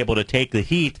to being able to take the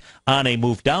heat on a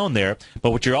move down there.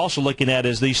 But what you're also looking at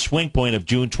is the swing point of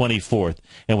June 24th.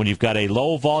 And when you've got a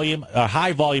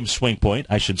high volume swing point,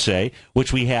 I should say,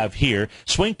 which we have here,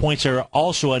 swing points are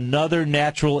also another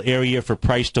natural area for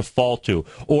price to fall to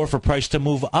or for price to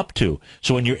move up to.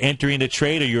 So when you're entering a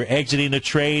trade or you're exiting a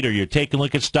trade or you're taking a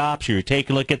look at stops or you're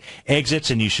taking a look at exits,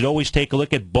 and you should always take a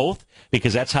look at both,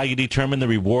 because that's how you determine the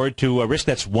reward to risk.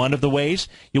 That's one of the ways.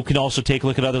 You can also take a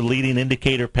look at other leading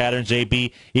indicator patterns,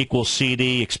 AB equals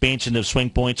CD, expansion of swing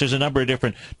points. There's a number of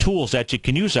different tools that you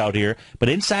can use out here. But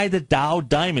inside the Dow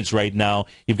Diamonds right now,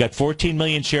 you've got 14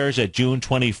 million shares at June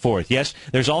 24th. Yes,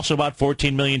 there's also about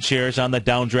 14 million shares on the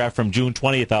downdraft from June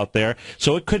 20th out there.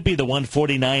 So it could be the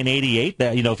 149.88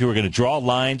 that, if you were going to draw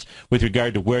lines with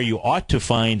regard to where you ought to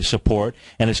find support,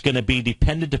 and it's going to be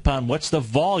dependent upon what's the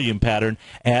volume pattern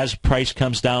as price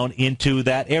comes down into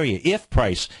that area. If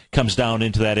price comes comes down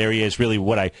into that area is really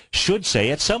what I should say.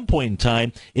 At some point in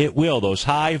time, it will. Those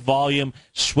high volume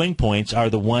swing points are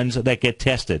the ones that get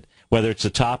tested, whether it's the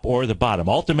top or the bottom.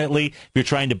 Ultimately, if you're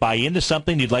trying to buy into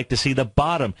something, you'd like to see the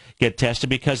bottom get tested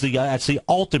because that's the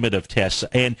ultimate of tests,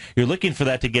 and you're looking for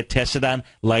that to get tested on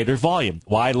lighter volume.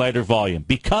 Why lighter volume?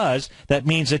 Because that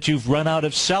means that you've run out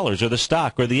of sellers, or the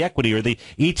stock or the equity or the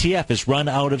ETF has run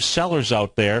out of sellers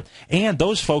out there, and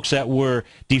those folks that were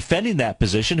defending that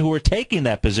position, who were taking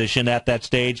that position at that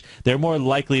stage, they're more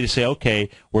likely to say, okay,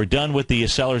 we're done with the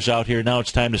sellers out here. Now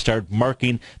it's time to start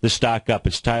marking the stock up.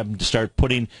 It's time to start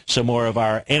putting some more of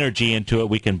our energy into it.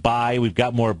 We can buy. We've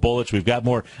got more bullets. We've got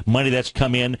more money that's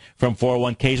come in from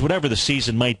 401ks, whatever the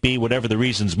season might be, whatever the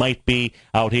reasons might be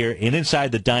out here. And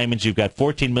inside the diamonds, you've got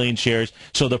 14 million shares.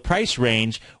 So the price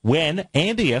range, when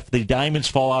and if the diamonds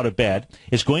fall out of bed,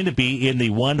 is going to be in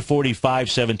the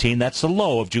 145.17. That's the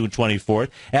low of June 24th,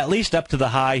 at least up to the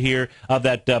high here of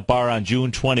that bar on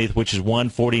June 20th, which is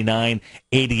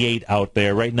 149.88 out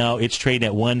there. Right now, it's trading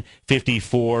at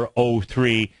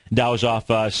 154.03. Dow's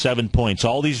off 7 points.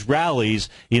 All these rallies,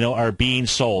 are being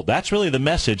sold. That's really the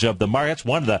message of the market. That's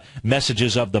one of the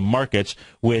messages of the markets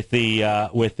with the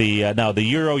now the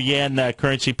euro yen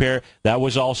currency pair. That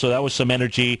was some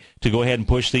energy to go ahead and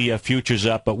push the futures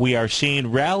up. But we are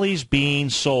seeing rallies being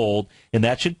sold, and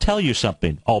that should tell you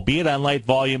something, albeit on light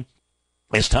volume.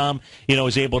 As Tom,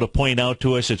 is able to point out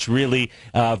to us, it's really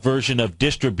a version of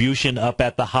distribution up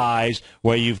at the highs,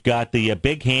 where you've got the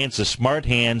big hands, the smart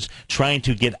hands, trying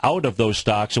to get out of those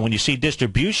stocks. And when you see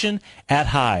distribution at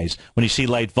highs, when you see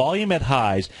light volume at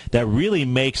highs, that really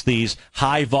makes these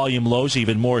high volume lows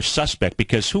even more suspect,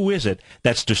 because who is it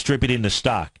that's distributing the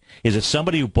stock? Is it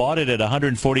somebody who bought it at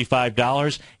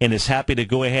 $145 and is happy to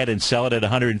go ahead and sell it at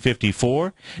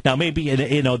 $154? Now, maybe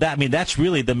that's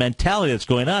really the mentality that's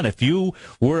going on. If you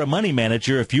were a money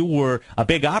manager, if you were a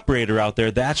big operator out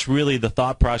there, that's really the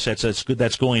thought process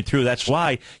that's going through. That's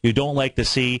why you don't like to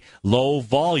see low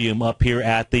volume up here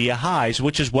at the highs,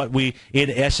 which is what we, in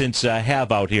essence,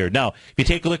 have out here. Now, if you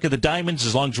take a look at the diamonds,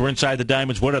 as long as we're inside the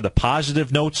diamonds, what are the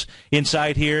positive notes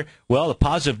inside here? Well, the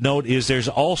positive note is there's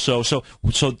also so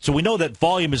we know that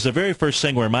volume is the very first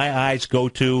thing where my eyes go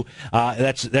to.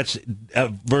 That's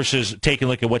versus taking a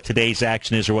look at what today's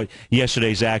action is or what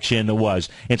yesterday's action was.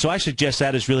 And so I suggest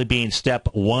that is really being step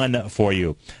one for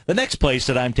you. The next place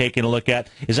that I'm taking a look at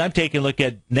is I'm taking a look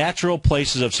at natural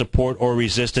places of support or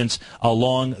resistance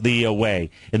along the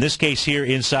way. In this case here,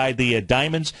 inside the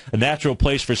diamonds, a natural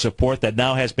place for support that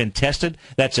now has been tested.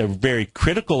 That's a very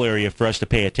critical area for us to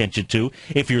pay attention to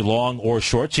if you're long or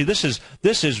short. See, this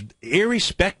is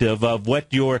irrespective of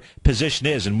what your position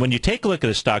is. And when you take a look at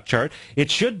a stock chart, it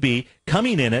should be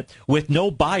coming in it with no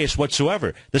bias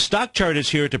whatsoever. The stock chart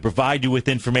is here to provide you with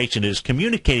information. It is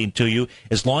communicating to you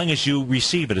as long as you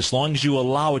receive it, as long as you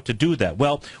allow it to do that.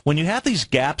 Well, when you have these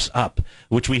gaps up,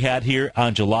 which we had here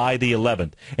on July the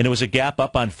 11th, and it was a gap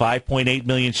up on 5.8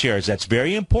 million shares, that's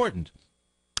very important.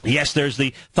 Yes, there's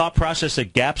the thought process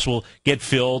that gaps will get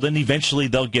filled, and eventually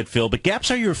they'll get filled. But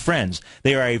gaps are your friends.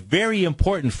 They are a very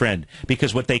important friend,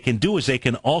 because what they can do is they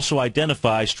can also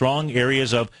identify strong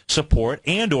areas of support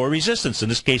and or resistance. In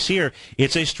this case here,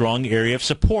 it's a strong area of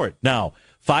support. Now,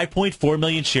 5.4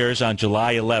 million shares on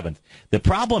July 11th. The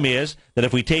problem is that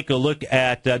if we take a look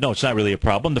at, no, it's not really a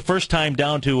problem. The first time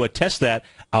down to test that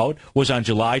out was on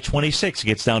July 26th. It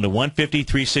gets down to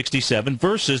 153.67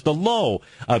 versus the low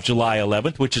of July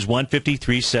 11th, which is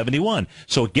 153.71.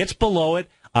 So it gets below it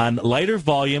on lighter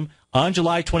volume on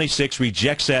July 26th,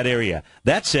 rejects that area.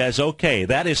 That says, okay,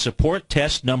 that is support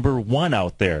test number 1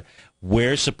 out there.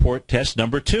 Where's support test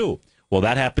number 2? Well,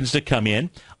 that happens to come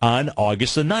in on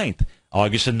August the 9th.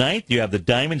 August the 9th, you have the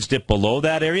diamonds dip below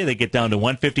that area. They get down to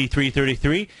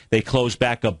 153.33. They close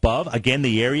back above. Again,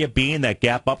 the area being that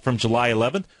gap up from July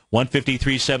 11th,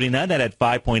 153.79. That had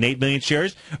 5.8 million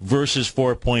shares versus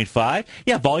 4.5.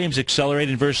 Yeah, volume's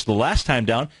accelerating versus the last time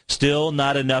down. Still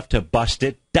not enough to bust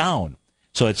it down.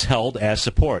 So it's held as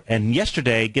support. And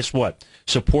yesterday, guess what?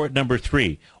 Support number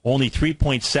 3, only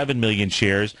 3.7 million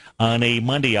shares on a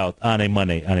Monday out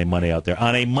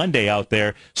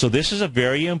there. So this is a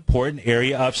very important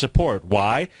area of support.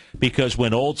 Why? Because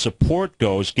when old support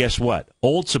goes, guess what?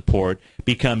 Old support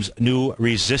becomes new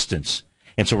resistance.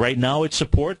 And so right now it's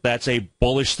support. That's a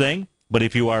bullish thing. But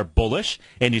if you are bullish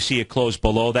and you see it close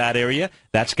below that area,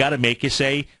 that's got to make you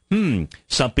say,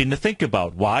 something to think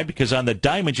about. Why? Because on the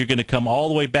diamonds, you're going to come all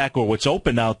the way back, or what's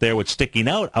open out there, what's sticking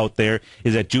out there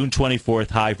is that June 24th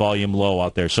high volume low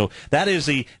out there. So that is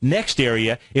the next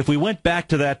area. If we went back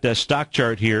to that stock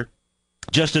chart here,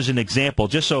 just as an example,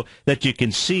 just so that you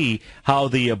can see how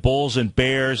the bulls and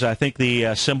bears, I think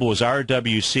the symbol was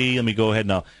RWC. Let me go ahead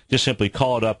and I'll just simply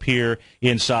call it up here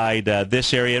inside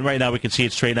this area. And right now we can see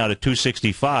it's trading out at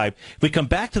 265. If we come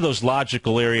back to those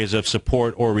logical areas of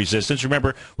support or resistance,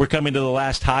 remember, we're coming to the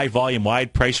last high volume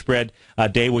wide price spread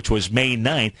day, which was May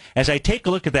 9th. As I take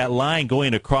a look at that line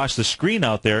going across the screen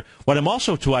out there, what I'm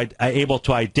also able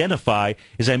to identify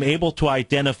is I'm able to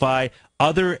identify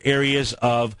other areas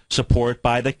of support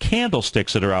by the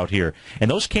candlesticks that are out here. And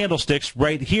those candlesticks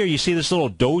right here, you see this little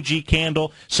doji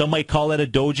candle. Some might call it a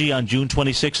doji on June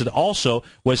 26th. It also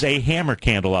was a hammer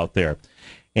candle out there.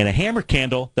 And a hammer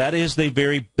candle, that is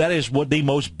what the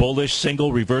most bullish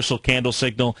single reversal candle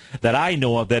signal that I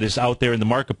know of that is out there in the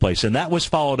marketplace. And that was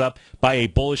followed up by a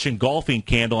bullish engulfing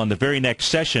candle on the very next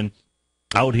session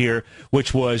out here,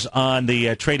 which was on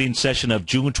the trading session of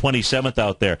June 27th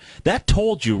out there. That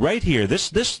told you right here,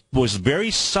 this was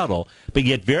very subtle, but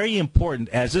yet very important,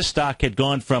 as this stock had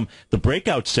gone from the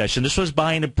breakout session. This was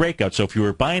buying a breakout. So if you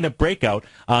were buying a breakout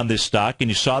on this stock and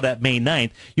you saw that May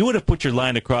 9th, you would have put your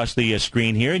line across the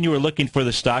screen here, and you were looking for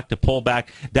the stock to pull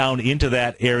back down into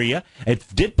that area. It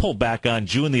did pull back on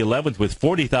June the 11th with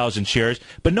 40,000 shares,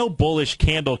 but no bullish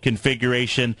candle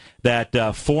configuration that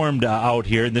formed out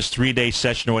here in this 3-day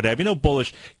session or whatever. No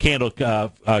bullish candle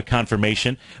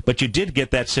confirmation, but you did get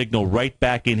that signal right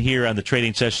back in here on the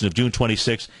trading session of June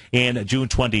 26th and June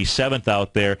 27th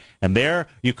out there. And there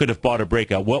you could have bought a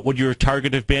breakout. What would your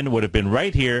target have been? Would have been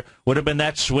right here, would have been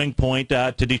that swing point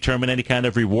to determine any kind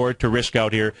of reward to risk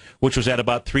out here, which was at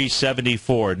about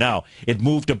 374. Now, it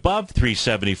moved above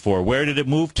 374. Where did it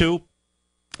move to?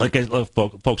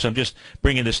 Folks, I'm just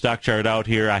bringing the stock chart out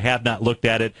here. I have not looked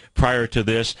at it prior to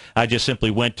this. I just simply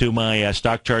went to my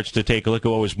stock charts to take a look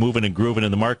at what was moving and grooving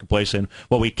in the marketplace. And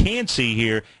what we can see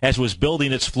here, as it was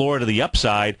building its floor to the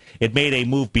upside, it made a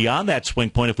move beyond that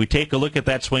swing point. If we take a look at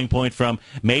that swing point from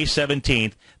May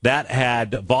 17th, that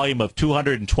had volume of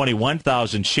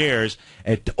 221,000 shares.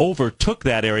 It overtook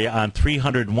that area on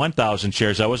 301,000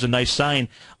 shares. That was a nice sign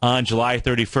on July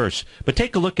 31st. But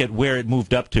take a look at where it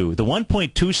moved up to. The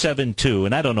 1.272,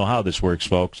 and I don't know how this works,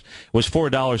 folks, was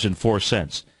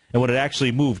 $4.04. And what it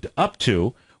actually moved up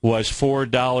to was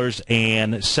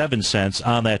 $4.07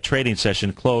 on that trading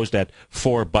session, closed at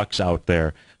 $4 out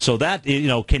there. So that,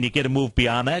 can you get a move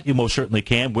beyond that? You most certainly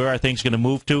can. Where are things going to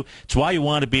move to? It's why you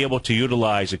want to be able to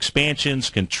utilize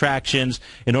expansions, contractions,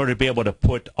 in order to be able to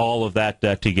put all of that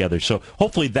together. So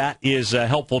hopefully that is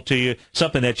helpful to you,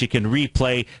 something that you can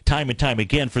replay time and time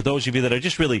again. For those of you that are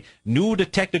just really new to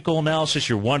technical analysis,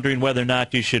 you're wondering whether or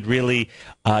not you should really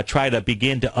try to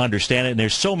begin to understand it. And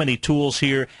there's so many tools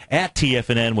here at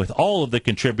TFNN with all of the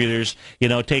contributors.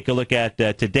 Take a look at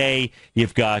today.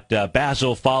 You've got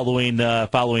Basil following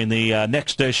the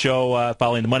next show,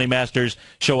 following the Money Masters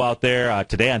show out there.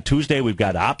 Today on Tuesday, we've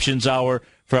got Options Hour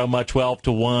from 12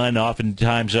 to 1,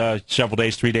 oftentimes several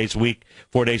days, 3 days a week,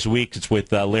 4 days a week. It's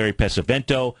with Larry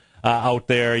Pesavento out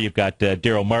there. You've got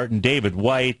Daryl Martin, David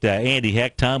White, Andy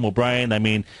Heck, Tom O'Brien. I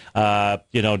mean,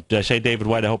 did I say David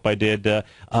White? I hope I did. The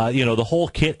whole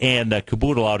kit and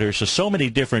caboodle out here. So many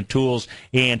different tools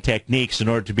and techniques in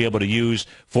order to be able to use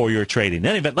for your trading. In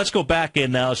any event, let's go back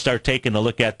and now start taking a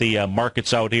look at the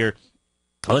markets out here.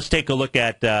 Let's take a look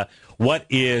at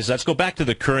let's go back to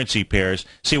the currency pairs,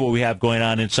 see what we have going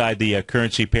on inside the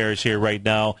currency pairs here right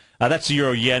now. That's the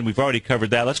euro yen. We've already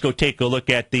covered that. Let's go take a look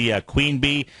at the queen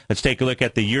bee. Let's take a look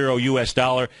at the euro US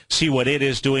dollar, see what it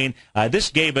is doing.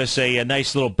 This gave us a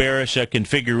nice little bearish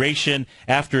configuration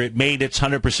after it made its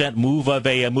 100% move of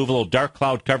a little dark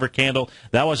cloud cover candle.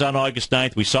 That was on August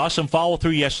 9th. We saw some follow through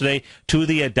yesterday to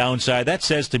the downside. That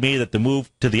says to me that the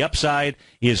move to the upside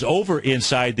is over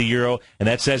inside the euro, and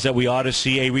that says that we ought to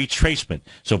see a retracement.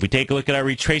 So if we take a look at our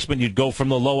retracement, you'd go from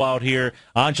the low out here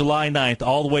on July 9th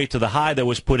all the way to the high that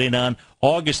was put in on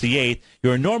August the 8th.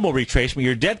 Your normal retracement,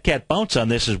 your dead cat bounce on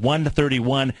this is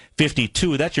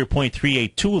 131.52. That's your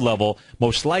 0.382 level.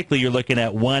 Most likely you're looking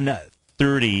at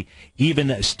 130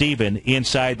 even Steven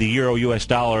inside the euro US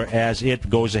dollar as it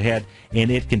goes ahead and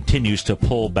it continues to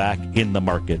pull back in the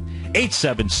market.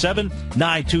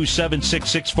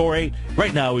 877-927-6648.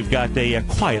 Right now we've got a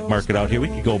quiet market out here. We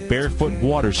could go barefoot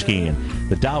water skiing.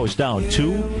 The Dow is down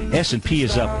 2, S&P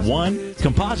is up 1,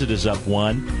 Composite is up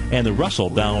 1, and the Russell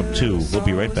down 2. We'll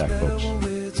be right back, folks.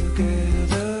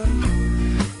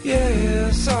 Yeah,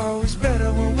 it's always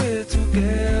better when we're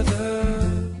together.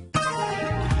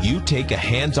 You take a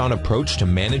hands-on approach to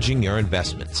managing your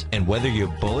investments. And whether you're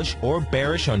bullish or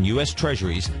bearish on U.S.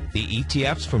 Treasuries, the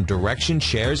ETFs from Direction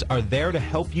Shares are there to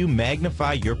help you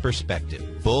magnify your perspective.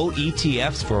 Bull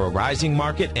ETFs for a rising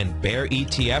market and bear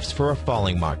ETFs for a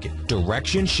falling market.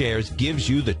 Direction Shares gives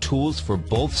you the tools for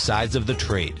both sides of the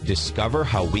trade. Discover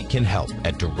how we can help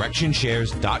at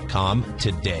DirectionShares.com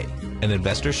today. An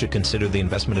investor should consider the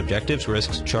investment objectives,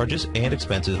 risks, charges, and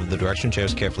expenses of the Direction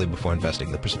Shares carefully before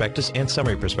investing. The prospectus and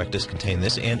summary prospectus contain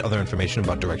this and other information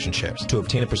about Direction Shares. To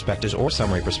obtain a prospectus or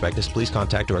summary prospectus, please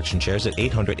contact Direction Shares at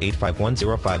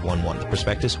 800-851-0511. The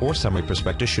prospectus or summary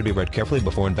prospectus should be read carefully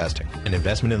before investing. An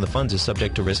investment in the funds is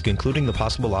subject to risk, including the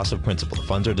possible loss of principal. The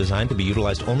funds are designed to be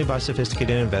utilized only by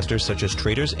sophisticated investors such as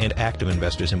traders and active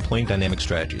investors employing dynamic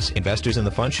strategies. Investors in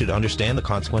the fund should understand the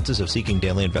consequences of seeking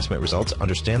daily investment results,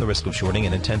 understand the risk of shorting,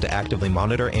 and intend to actively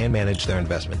monitor and manage their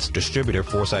investments. Distributor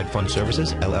Foresight Fund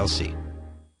Services, LLC.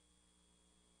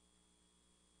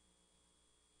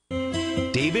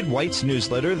 David White's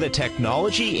newsletter, The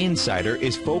Technology Insider,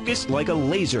 is focused like a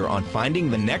laser on finding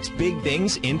the next big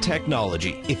things in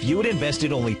technology. If you had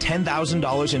invested only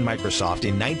 $10,000 in Microsoft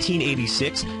in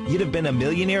 1986, you'd have been a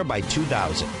millionaire by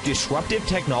 2000. Disruptive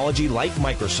technology like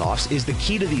Microsoft's is the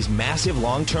key to these massive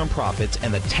long-term profits,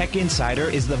 and the Tech Insider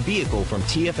is the vehicle from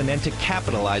TFNN to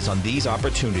capitalize on these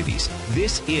opportunities.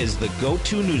 This is the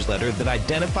go-to newsletter that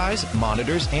identifies,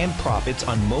 monitors, and profits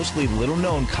on mostly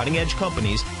little-known cutting-edge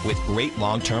companies with great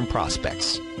long-term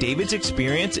prospects. David's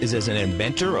experience is as an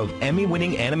inventor of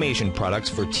Emmy-winning animation products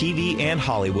for TV and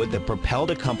Hollywood that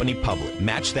propelled a company public.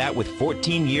 Match that with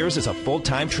 14 years as a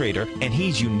full-time trader, and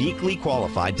he's uniquely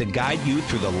qualified to guide you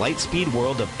through the light-speed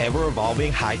world of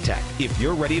ever-evolving high-tech. If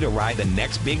you're ready to ride the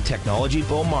next big technology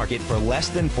bull market for less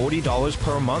than $40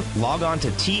 per month, log on to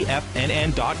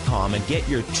TFNN.com and get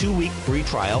your 2-week free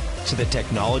trial to the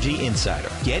Technology Insider.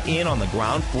 Get in on the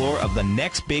ground floor of the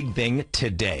next big thing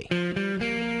today.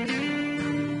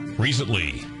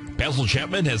 Recently, Basil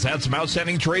Chapman has had some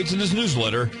outstanding trades in his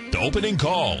newsletter, The Opening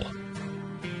Call.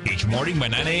 Each morning by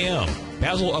 9 a.m.,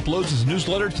 Basil uploads his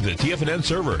newsletter to the TFNN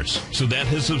servers so that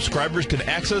his subscribers can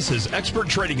access his expert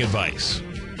trading advice.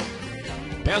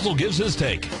 Basil gives his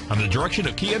take on the direction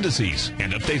of key indices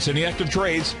and updates any active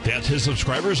trades that his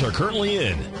subscribers are currently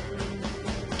in.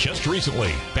 Just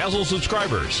recently, Basil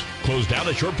subscribers closed out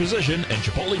a short position in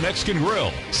Chipotle Mexican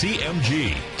Grill,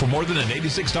 CMG, for more than an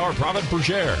 $86 profit per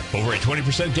share, over a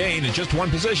 20% gain in just one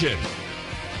position.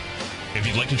 If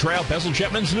you'd like to try out Basil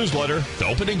Chapman's newsletter, The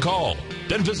Opening Call,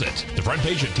 then visit the front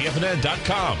page at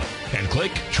TFNN.com and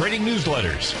click Trading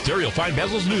Newsletters. There you'll find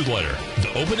Basil's newsletter,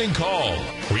 The Opening Call,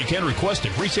 where you can request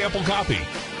a free sample copy.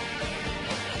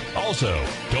 Also,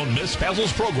 don't miss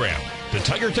Basil's program, The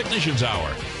Tiger Technicians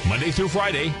Hour, Monday through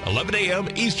Friday, 11 a.m.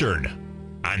 Eastern,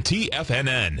 on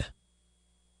TFNN.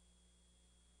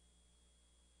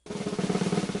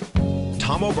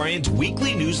 Tom O'Brien's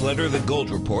weekly newsletter, The Gold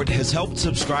Report, has helped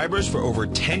subscribers for over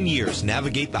 10 years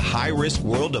navigate the high-risk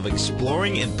world of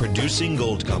exploring and producing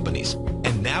gold companies.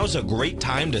 And now's a great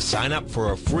time to sign up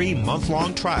for a free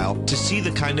month-long trial to see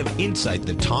the kind of insight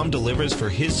that Tom delivers for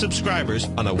his subscribers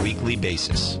on a weekly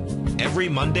basis. Every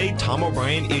Monday, Tom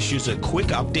O'Brien issues a quick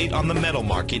update on the metal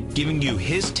market, giving you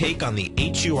his take on the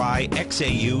HUI,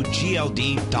 XAU,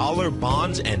 GLD, dollar,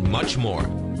 bonds, and much more.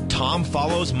 Tom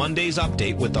follows Monday's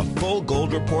update with a full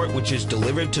gold report, which is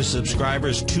delivered to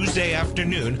subscribers Tuesday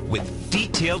afternoon with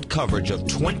detailed coverage of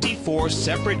 24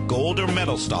 separate gold or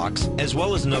metal stocks, as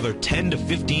well as another 10 to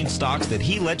 15 stocks that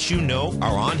he lets you know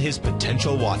are on his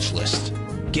potential watch list.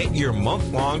 Get your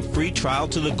month-long free trial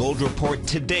to the Gold Report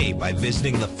today by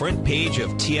visiting the front page of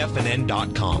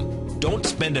TFNN.com. Don't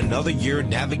spend another year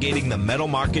navigating the metal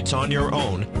markets on your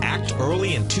own. Act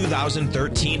early in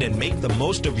 2013 and make the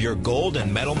most of your gold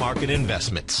and metal market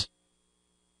investments.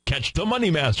 Catch the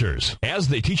Money Masters as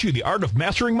they teach you the art of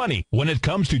mastering money when it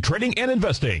comes to trading and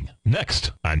investing.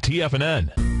 Next on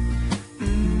TFNN.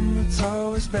 It's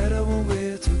always better when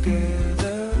we're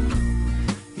together.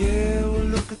 Yeah, we'll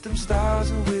look at them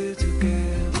stars when we're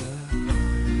together.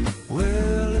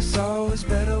 Well, it's always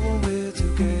better when we're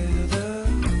together.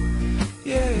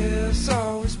 Yeah, it's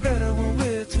always better when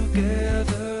we're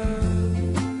together.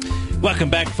 Welcome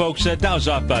back, folks. Dow's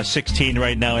off 16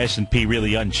 right now. S&P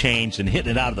really unchanged, and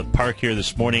hitting it out of the park here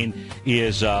this morning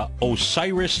is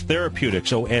Osiris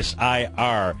Therapeutics,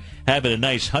 OSIR, having a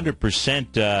nice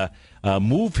 100%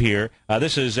 move here.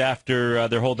 This is after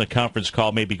they're holding a conference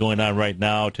call maybe going on right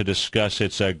now to discuss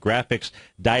its graphics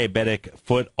diabetic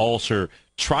foot ulcer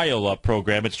trial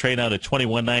program. It's trading out at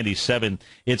 $21.97.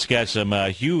 It's got some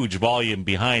huge volume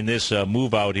behind this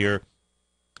move out here.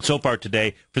 so far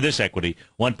today for this equity,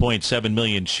 1.7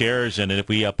 million shares. And if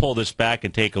we pull this back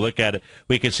and take a look at it,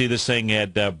 we can see this thing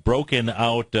had broken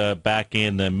out back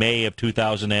in May of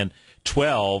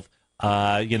 2012.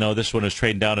 This one is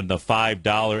trading down in the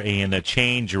 $5 and a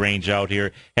change range out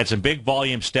here. Had some big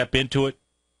volume step into it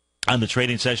on the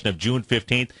trading session of June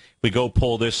 15th. We go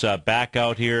pull this back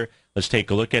out here. Let's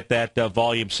take a look at that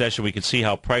volume session. We can see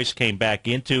how price came back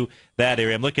into that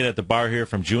area. I'm looking at the bar here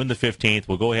from June the 15th.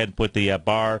 We'll go ahead and put the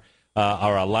bar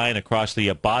or a line across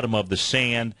the bottom of the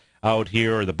sand out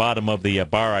here, or the bottom of the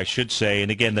bar, I should say. And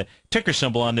again, the ticker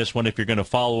symbol on this one, if you're going to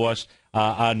follow us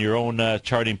on your own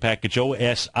charting package,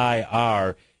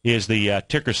 OSIR is the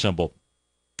ticker symbol.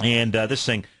 And this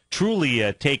thing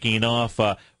truly taking off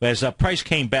as price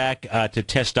came back to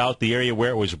test out the area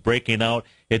where it was breaking out.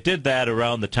 It did that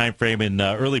around the time frame in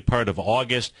early part of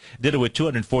August. Did it with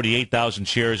 248,000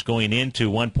 shares going into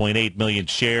 1.8 million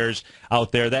shares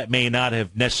out there. That may not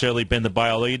have necessarily been the buy,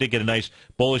 although you did get a nice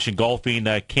bullish engulfing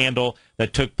candle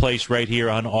that took place right here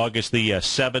on August the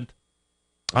 7th.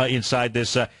 Inside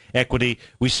this equity,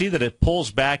 we see that it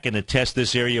pulls back and it tests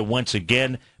this area once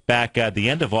again back at the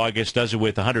end of August, does it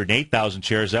with 108,000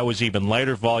 shares. That was even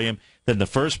lighter volume than the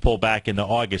first pullback in the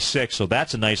August 6th, so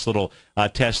that's a nice little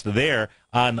test there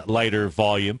on lighter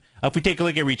volume. If we take a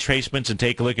look at retracements and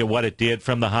take a look at what it did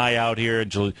from the high out here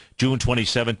June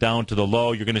 27th down to the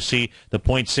low, you're going to see the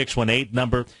 0.618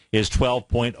 number is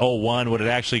 12.01. What it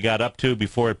actually got up to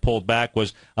before it pulled back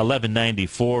was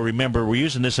 1194. Remember, we're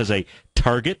using this as a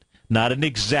target, not an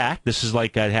exact. This is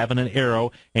like having an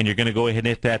arrow, and you're going to go ahead and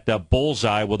hit that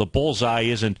bullseye. Well, the bullseye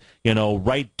isn't,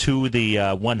 right to the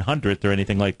 100th or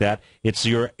anything like that. It's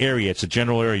your area. It's a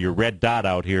general area, your red dot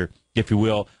out here, if you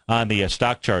will, on the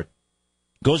stock chart.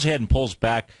 Goes ahead and pulls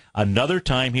back another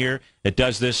time here. It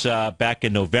does this back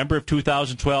in November of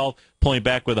 2012, pulling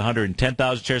back with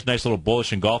 110,000 shares. Nice little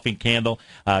bullish engulfing candle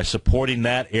supporting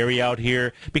that area out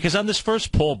here. Because on this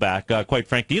first pullback, quite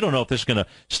frankly, you don't know if this is going to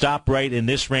stop right in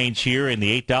this range here in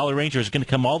the $8 range, or is it going to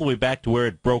come all the way back to where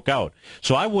it broke out.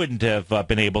 So I wouldn't have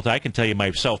been able to, I can tell you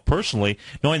myself personally,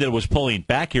 knowing that it was pulling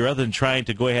back here, other than trying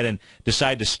to go ahead and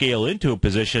decide to scale into a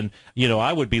position,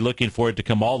 I would be looking for it to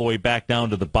come all the way back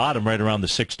down to the bottom right around the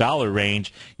 $6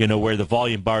 range, where the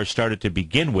volume bars started to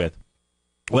begin with.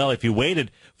 Well, if you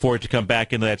waited for it to come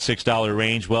back into that $6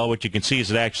 range, well, what you can see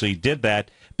is it actually did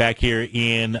that back here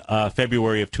in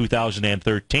February of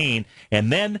 2013.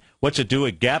 And then what's it do?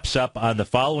 It gaps up on the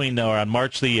following, or on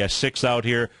March the 6th out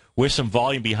here, with some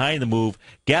volume behind the move,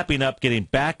 gapping up, getting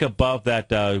back above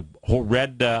that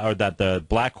red or that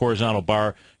black horizontal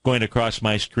bar going across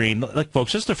my screen. Look,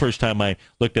 folks, this is the first time I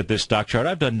looked at this stock chart.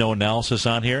 I've done no analysis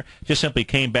on here. Just simply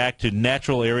came back to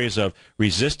natural areas of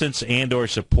resistance and or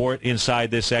support inside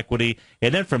this equity.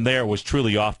 And then from there, it was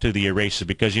truly off to the races,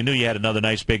 because you knew you had another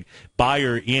nice big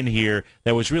buyer in here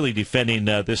that was really defending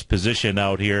this position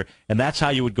out here. And that's how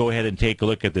you would go ahead and take a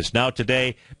look at this. Now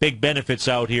today, big benefits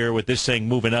out here with this thing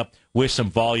moving up with some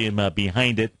volume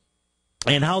behind it.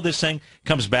 And how this thing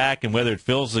comes back and whether it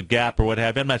fills the gap or what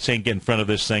have you, I'm not saying get in front of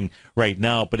this thing right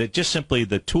now, but it just simply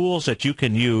the tools that you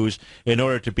can use in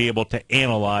order to be able to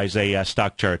analyze a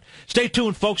stock chart. Stay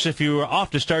tuned, folks. If you're off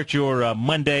to start your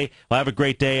Monday, well, have a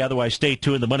great day. Otherwise, stay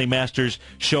tuned. The Money Masters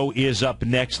show is up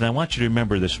next. And I want you to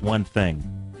remember this one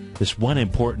thing, this one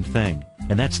important thing.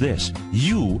 And that's this.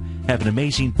 You have an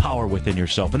amazing power within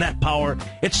yourself. And that power,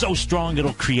 it's so strong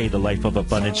it'll create a life of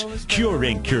abundance, cure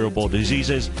incurable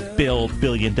diseases, build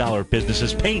billion-dollar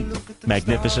businesses, paint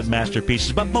magnificent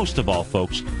masterpieces. But most of all,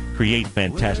 folks, create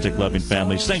fantastic, loving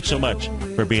families. Thanks so much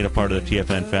for being a part of the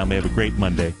TFN family. Have a great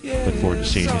Monday. Look forward to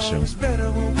seeing you soon.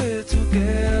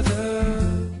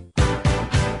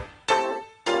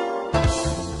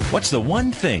 What's the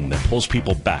one thing that pulls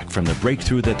people back from the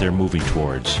breakthrough that they're moving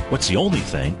towards? What's the only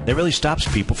thing that really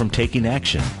stops people from taking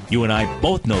action? You and I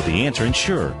both know the answer, and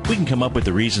sure, we can come up with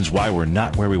the reasons why we're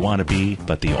not where we want to be,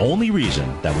 but the only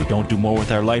reason that we don't do more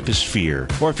with our life is fear.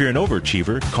 Or if you're an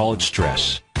overachiever, call it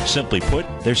stress. Simply put,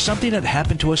 there's something that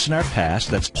happened to us in our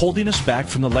past that's holding us back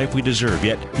from the life we deserve,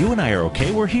 yet you and I are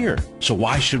okay, we're here. So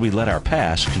why should we let our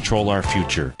past control our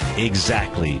future?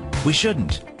 Exactly. We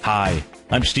shouldn't. Hi,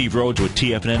 I'm Steve Rhodes with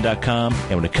TFNN.com,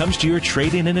 and when it comes to your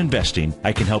trading and investing,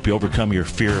 I can help you overcome your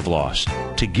fear of loss.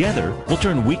 Together, we'll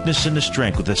turn weakness into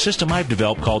strength with a system I've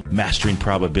developed called Mastering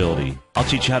Probability. I'll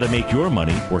teach you how to make your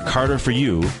money work harder for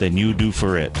you than you do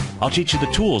for it. I'll teach you the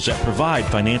tools that provide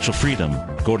financial freedom.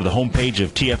 Go to the homepage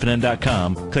of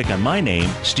TFNN.com, click on my name,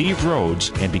 Steve Rhodes,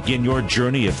 and begin your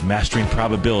journey of mastering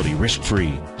probability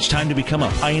risk-free. It's time to become a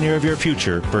pioneer of your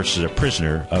future versus a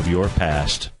prisoner of your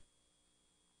past.